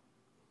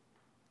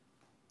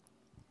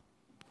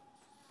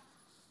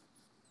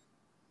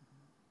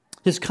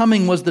 His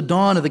coming was the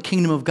dawn of the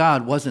kingdom of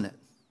God, wasn't it?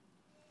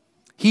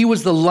 He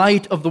was the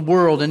light of the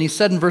world, and he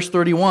said in verse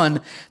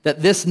 31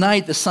 that this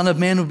night the Son of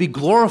Man would be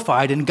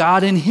glorified and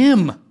God in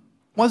him,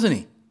 wasn't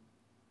he?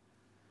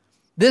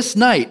 This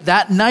night,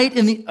 that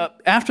night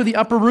after the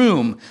upper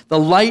room, the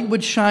light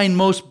would shine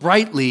most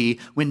brightly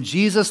when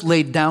Jesus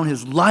laid down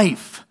his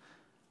life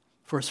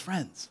for his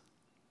friends.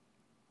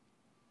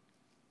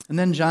 And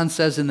then John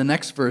says in the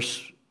next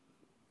verses,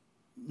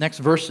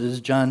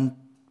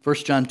 1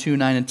 John 2,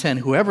 9 and 10,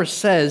 whoever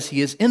says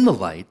he is in the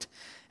light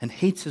and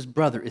hates his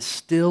brother is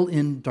still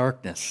in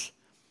darkness.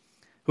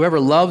 Whoever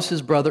loves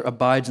his brother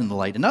abides in the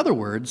light. In other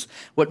words,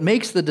 what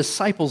makes the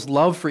disciples'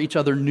 love for each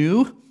other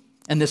new,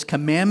 and this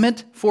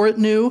commandment for it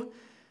new,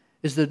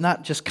 is they're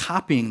not just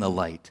copying the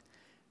light.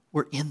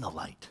 We're in the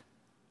light.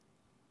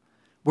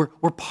 We're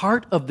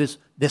part of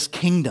this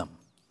kingdom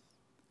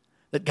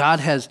that God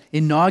has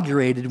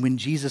inaugurated when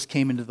Jesus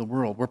came into the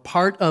world. We're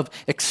part of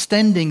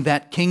extending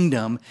that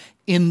kingdom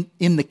in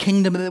the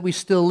kingdom that we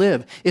still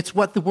live. It's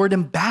what the word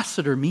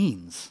ambassador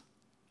means.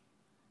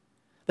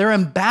 They're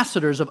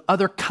ambassadors of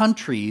other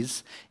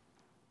countries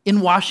in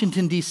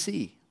Washington,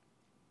 D.C.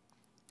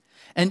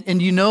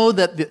 And you know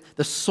that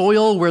the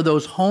soil where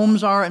those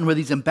homes are and where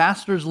these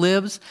ambassadors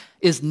live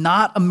is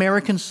not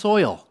American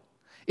soil.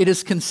 It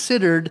is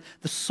considered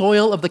the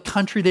soil of the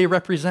country they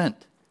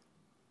represent.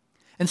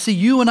 And see,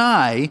 you and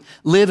I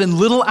live in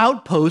little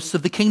outposts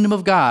of the kingdom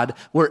of God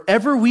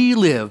wherever we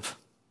live.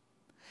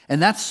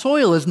 And that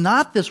soil is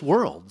not this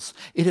world's,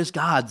 it is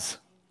God's.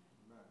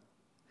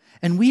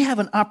 And we have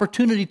an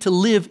opportunity to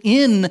live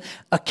in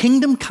a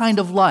kingdom kind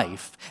of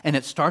life, and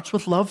it starts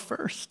with love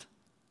first.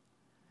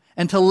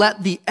 And to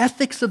let the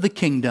ethics of the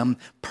kingdom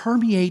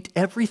permeate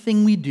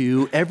everything we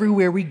do,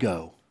 everywhere we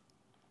go,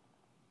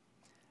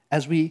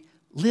 as we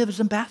live as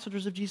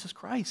ambassadors of Jesus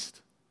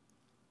Christ.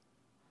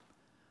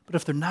 But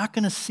if they're not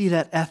going to see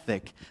that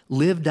ethic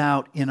lived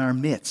out in our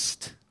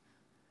midst,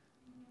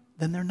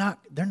 then they're not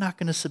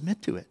going to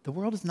submit to it. The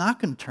world is not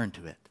going to turn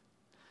to it.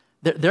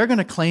 They're going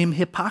to claim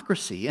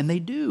hypocrisy, and they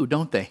do,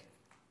 don't they?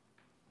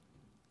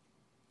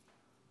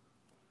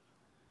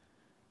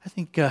 I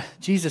think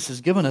Jesus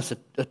has given us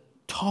a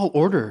tall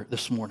order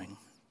this morning.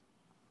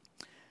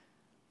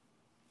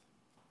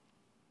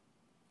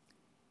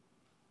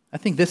 I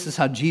think this is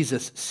how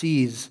Jesus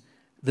sees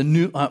the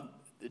new.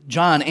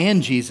 John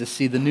and Jesus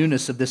see the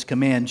newness of this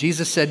command.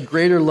 Jesus said,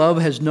 "Greater love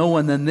has no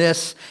one than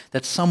this,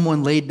 that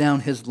someone laid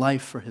down his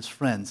life for his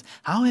friends."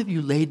 How have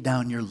you laid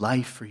down your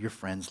life for your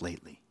friends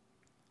lately?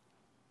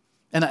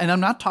 And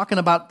I'm not talking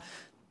about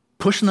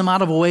pushing them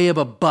out of the way of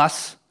a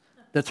bus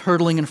that's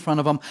hurtling in front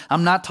of them.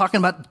 I'm not talking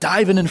about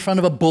diving in front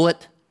of a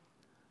bullet.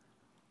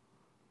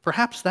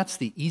 Perhaps that's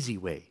the easy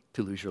way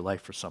to lose your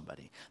life for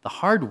somebody. The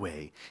hard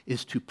way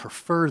is to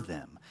prefer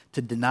them,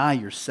 to deny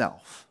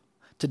yourself,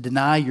 to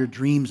deny your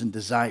dreams and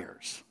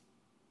desires,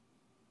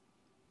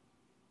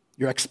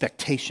 your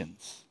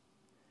expectations,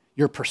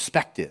 your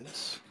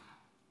perspectives.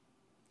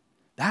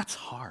 That's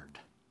hard.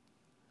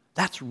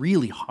 That's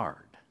really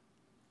hard.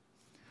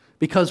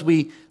 Because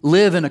we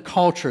live in a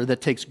culture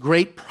that takes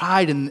great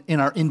pride in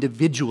our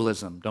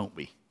individualism, don't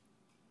we?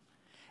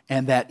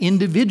 And that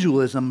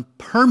individualism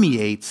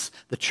permeates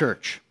the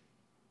church.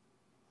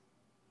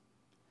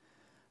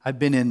 I've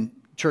been in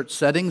church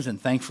settings,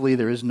 and thankfully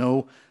there's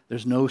no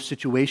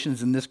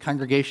situations in this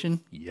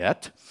congregation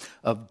yet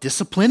of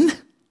discipline,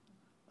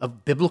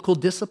 of biblical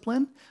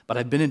discipline. But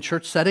I've been in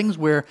church settings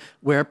where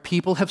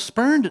people have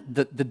spurned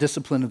the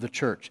discipline of the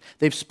church.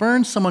 They've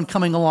spurned someone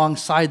coming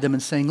alongside them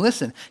and saying,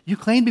 "Listen, you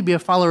claim to be a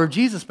follower of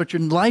Jesus, but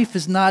your life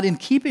is not in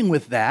keeping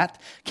with that.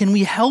 Can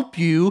we help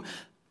you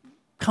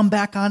come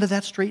back onto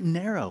that straight and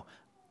narrow?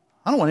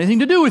 I don't want anything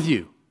to do with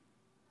you."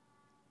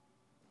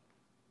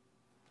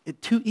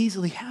 It too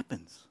easily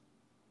happens.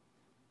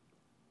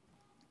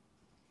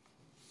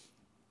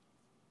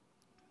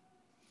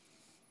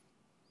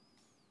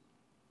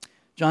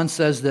 John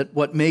says that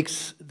what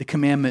makes the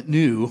commandment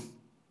new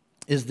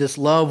is this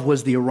love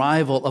was the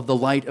arrival of the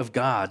light of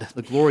God,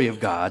 the glory of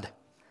God.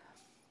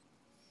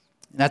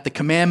 And that the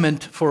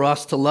commandment for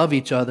us to love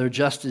each other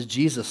just as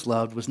Jesus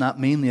loved was not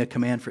mainly a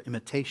command for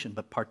imitation,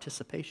 but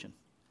participation.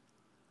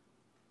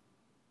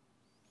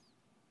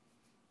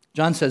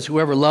 John says,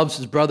 whoever loves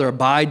his brother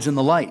abides in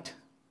the light.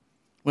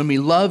 When we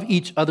love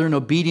each other in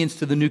obedience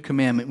to the new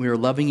commandment, we are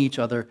loving each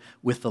other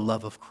with the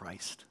love of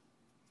Christ.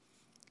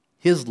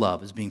 His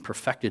love is being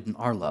perfected in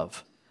our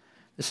love.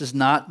 This is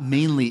not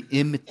mainly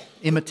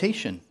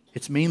imitation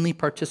It's mainly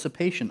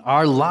participation.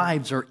 Our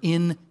lives are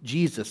in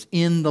Jesus,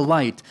 in the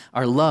light.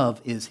 Our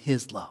love is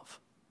his love.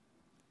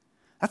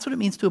 That's what it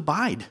means to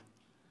abide.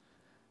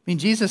 I mean,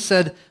 Jesus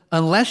said,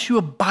 unless you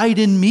abide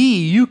in me,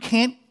 you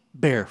can't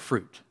bear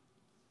fruit.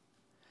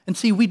 And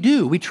see, we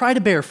do. We try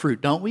to bear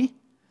fruit, don't we?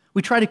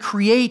 We try to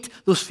create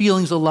those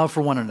feelings of love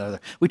for one another.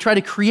 We try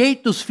to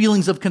create those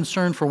feelings of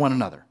concern for one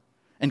another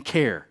and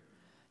care.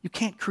 You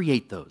can't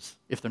create those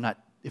if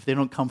they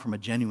don't come from a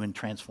genuine,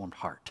 transformed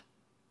heart.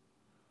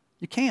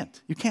 You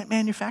can't. You can't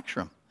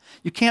manufacture them.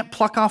 You can't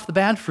pluck off the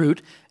bad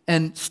fruit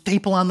and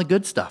staple on the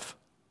good stuff.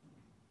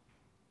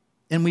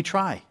 And we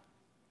try.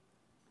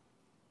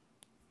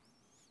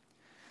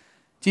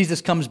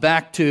 Jesus comes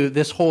back to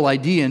this whole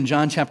idea in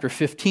John chapter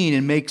 15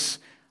 and makes,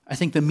 I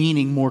think, the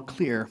meaning more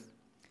clear.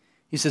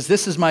 He says,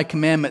 "This is my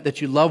commandment,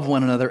 that you love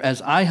one another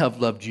as I have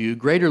loved you.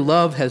 Greater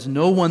love has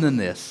no one than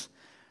this,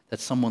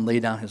 that someone lay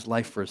down his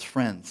life for his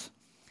friends."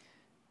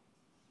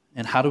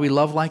 And how do we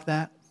love like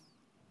that?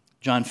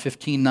 John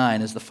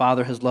 15:9, "As the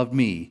Father has loved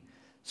me,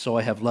 so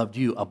I have loved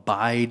you.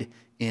 Abide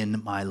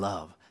in my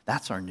love."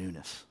 That's our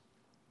newness.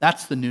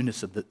 That's the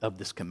newness of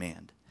this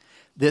command.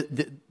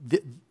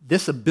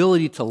 This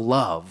ability to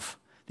love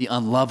the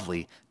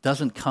unlovely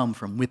doesn't come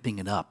from whipping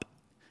it up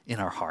in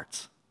our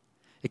hearts.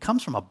 It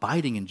comes from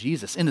abiding in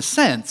Jesus. In a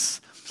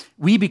sense,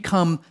 we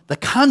become the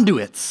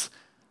conduits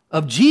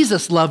of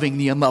Jesus loving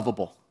the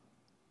unlovable.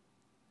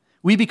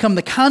 We become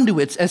the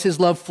conduits as his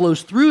love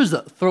flows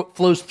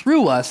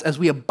through us as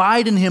we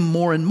abide in him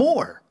more and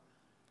more.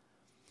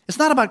 It's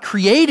not about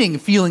creating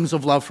feelings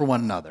of love for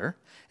one another.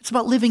 It's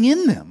about living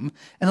in them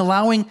and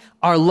allowing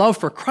our love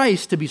for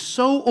Christ to be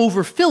so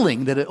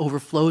overfilling that it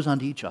overflows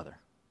onto each other.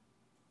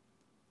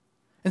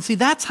 And see,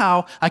 that's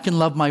how I can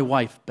love my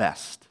wife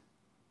best.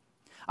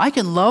 I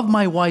can love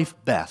my wife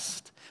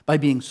best by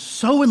being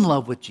so in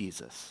love with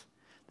Jesus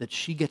that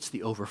she gets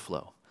the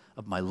overflow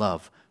of my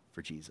love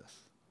for Jesus.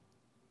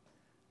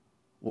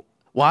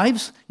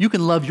 Wives, you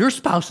can love your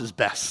spouses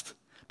best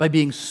by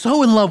being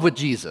so in love with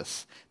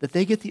Jesus that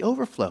they get the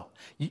overflow.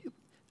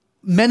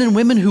 Men and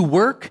women who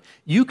work,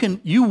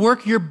 you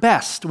work your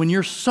best when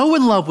you're so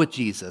in love with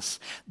Jesus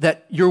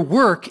that your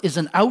work is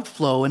an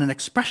outflow and an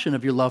expression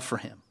of your love for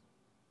him.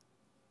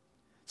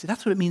 See,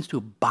 that's what it means to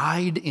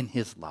abide in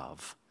his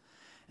love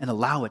and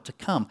allow it to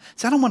come.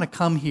 See, I don't want to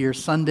come here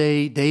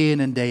Sunday, day in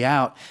and day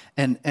out,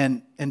 and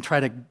try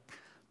to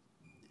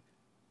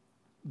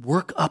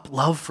work up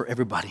love for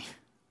everybody.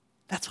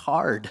 That's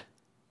hard.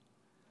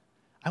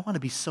 I want to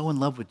be so in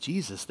love with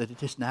Jesus that it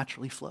just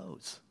naturally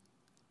flows.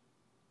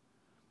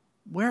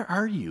 Where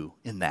are you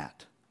in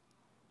that?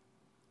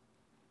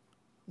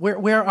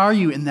 Where are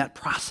you in that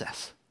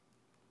process?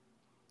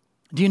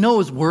 Do you know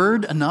his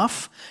word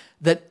enough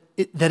that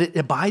it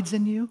abides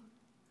in you?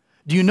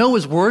 Do you know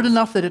his word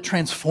enough that it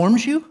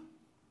transforms you?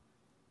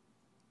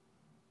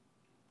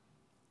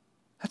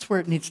 That's where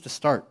it needs to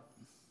start.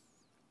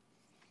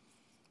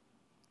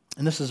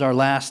 And this is our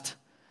last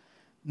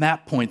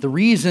map point. The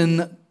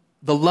reason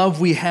the love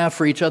we have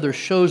for each other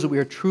shows that we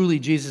are truly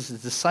Jesus'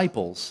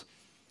 disciples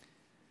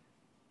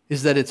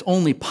is that it's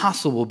only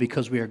possible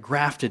because we are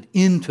grafted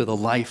into the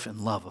life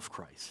and love of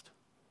Christ.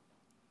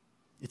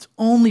 It's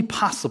only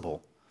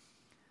possible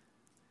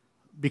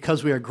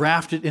because we are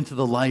grafted into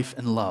the life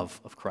and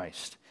love of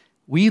Christ.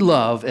 We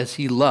love as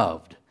he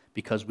loved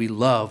because we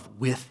love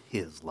with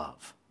his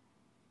love.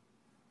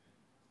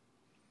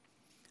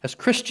 As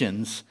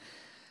Christians,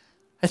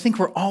 I think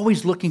we're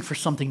always looking for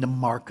something to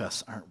mark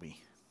us, aren't we?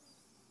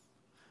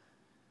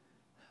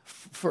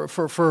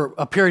 For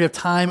a period of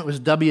time, it was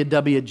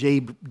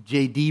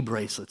WWJD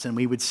bracelets, and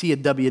we would see a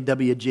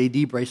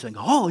WWJD bracelet and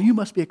go, "Oh, you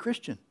must be a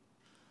Christian."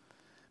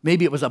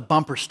 Maybe it was a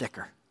bumper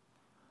sticker.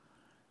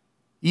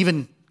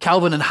 Even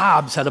Calvin and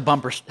Hobbes had a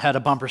bumper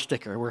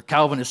sticker where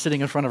Calvin is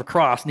sitting in front of a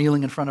cross,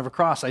 kneeling in front of a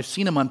cross. I've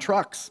seen them on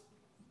trucks,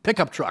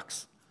 pickup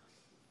trucks.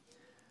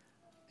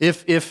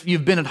 If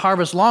you've been at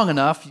Harvest long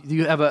enough,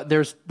 you have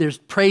there's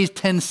Praise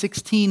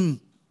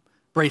 1016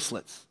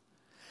 bracelets.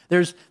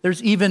 There's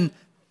even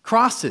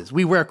crosses.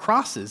 We wear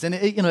crosses, and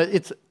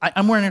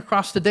I'm wearing a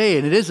cross today,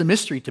 and it is a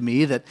mystery to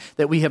me that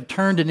we have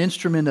turned an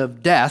instrument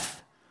of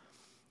death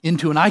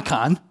into an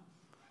icon.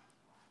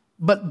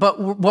 But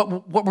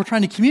what we're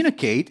trying to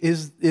communicate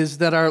is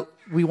that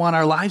we want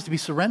our lives to be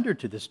surrendered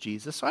to this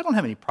Jesus. So I don't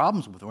have any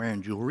problems with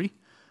wearing jewelry,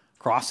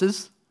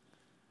 crosses.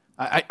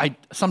 I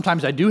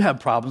sometimes I do have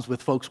problems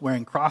with folks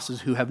wearing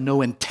crosses who have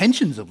no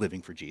intentions of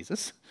living for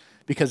Jesus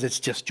because it's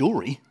just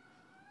jewelry.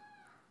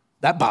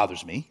 That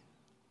bothers me.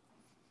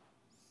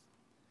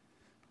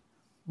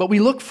 But we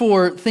look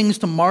for things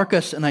to mark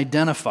us and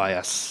identify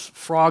us.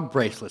 Frog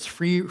bracelets,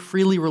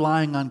 freely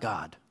relying on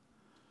God.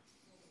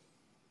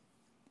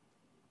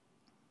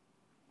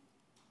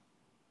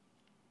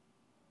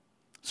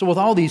 So with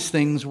all these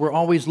things, we're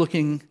always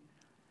looking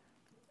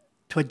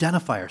to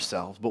identify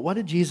ourselves. But what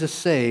did Jesus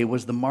say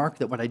was the mark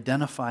that would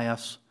identify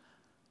us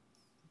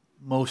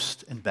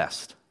most and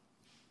best?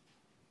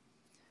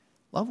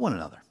 Love one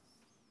another.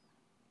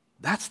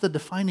 That's the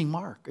defining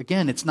mark.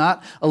 Again, it's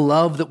not a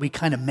love that we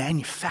kind of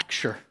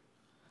manufacture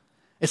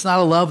It's not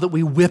a love that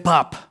we whip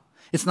up.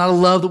 It's not a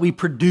love that we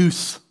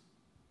produce.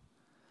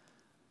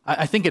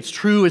 I think it's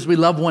true as we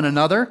love one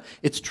another.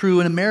 It's true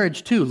in a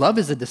marriage too. Love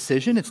is a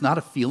decision. It's not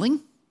a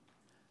feeling.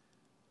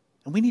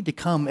 And we need to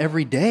come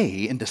every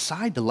day and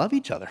decide to love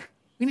each other.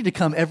 We need to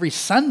come every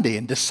Sunday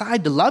and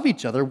decide to love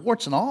each other,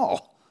 warts and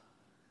all.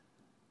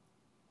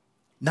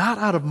 Not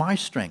out of my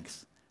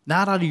strength,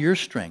 not out of your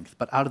strength,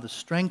 but out of the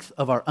strength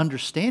of our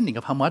understanding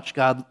of how much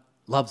God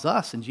loves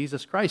us in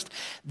Jesus Christ.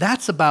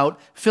 That's about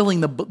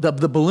filling the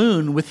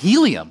balloon with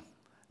helium,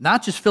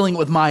 not just filling it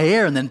with my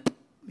air and then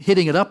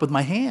hitting it up with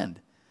my hand.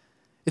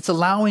 It's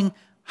allowing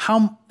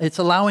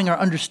our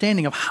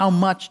understanding of how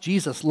much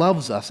Jesus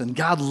loves us and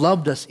God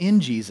loved us in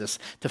Jesus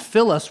to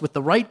fill us with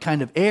the right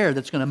kind of air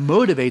that's going to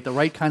motivate the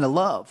right kind of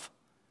love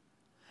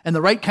and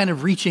the right kind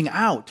of reaching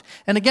out.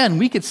 And again,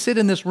 we could sit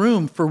in this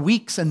room for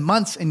weeks and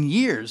months and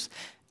years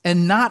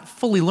and not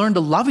fully learn to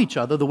love each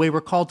other the way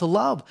we're called to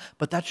love,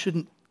 but that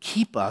shouldn't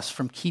keep us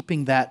from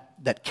keeping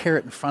that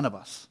carrot in front of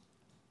us.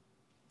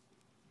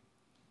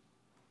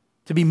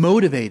 To be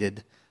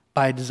motivated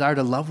by a desire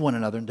to love one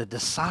another and to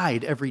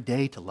decide every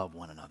day to love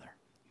one another.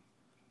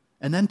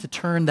 And then to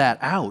turn that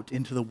out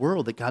into the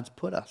world that God's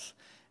put us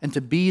and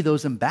to be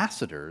those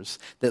ambassadors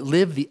that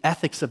live the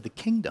ethics of the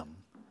kingdom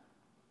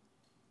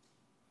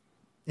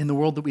in the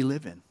world that we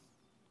live in.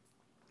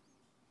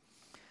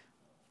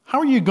 How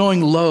are you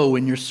going low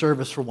in your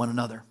service for one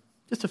another?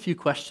 Just a few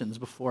questions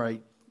before I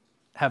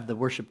have the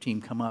worship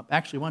team come up.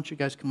 Actually, why don't you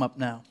guys come up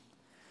now?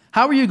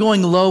 How are you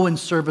going low in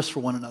service for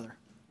one another?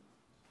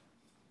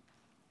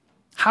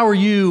 How are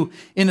you,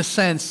 in a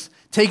sense,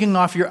 taking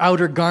off your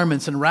outer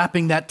garments and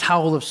wrapping that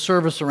towel of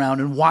service around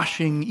and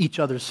washing each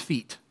other's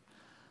feet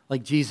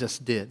like Jesus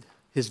did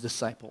his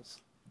disciples?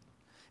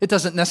 It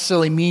doesn't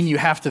necessarily mean you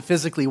have to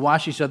physically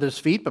wash each other's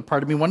feet, but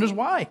part of me wonders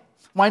why.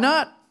 Why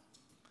not?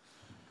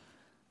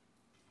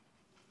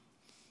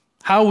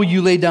 How will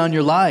you lay down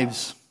your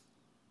lives,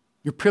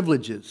 your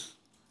privileges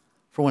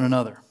for one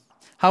another?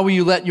 How will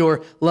you let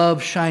your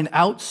love shine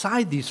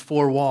outside these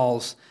four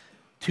walls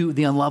to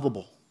the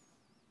unlovable,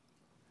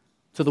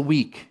 to the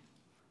weak,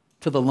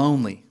 to the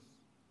lonely,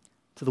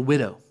 to the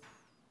widow,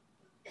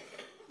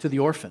 to the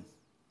orphan?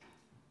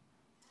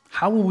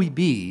 How will we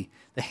be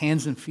the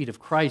hands and feet of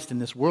Christ in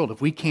this world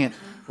if we can't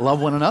love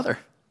one another?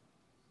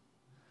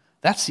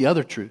 That's the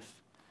other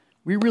truth.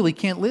 We really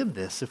can't live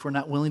this if we're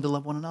not willing to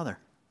love one another.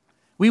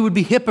 We would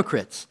be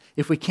hypocrites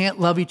if we can't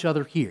love each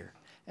other here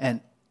and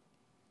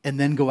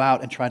then go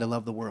out and try to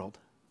love the world.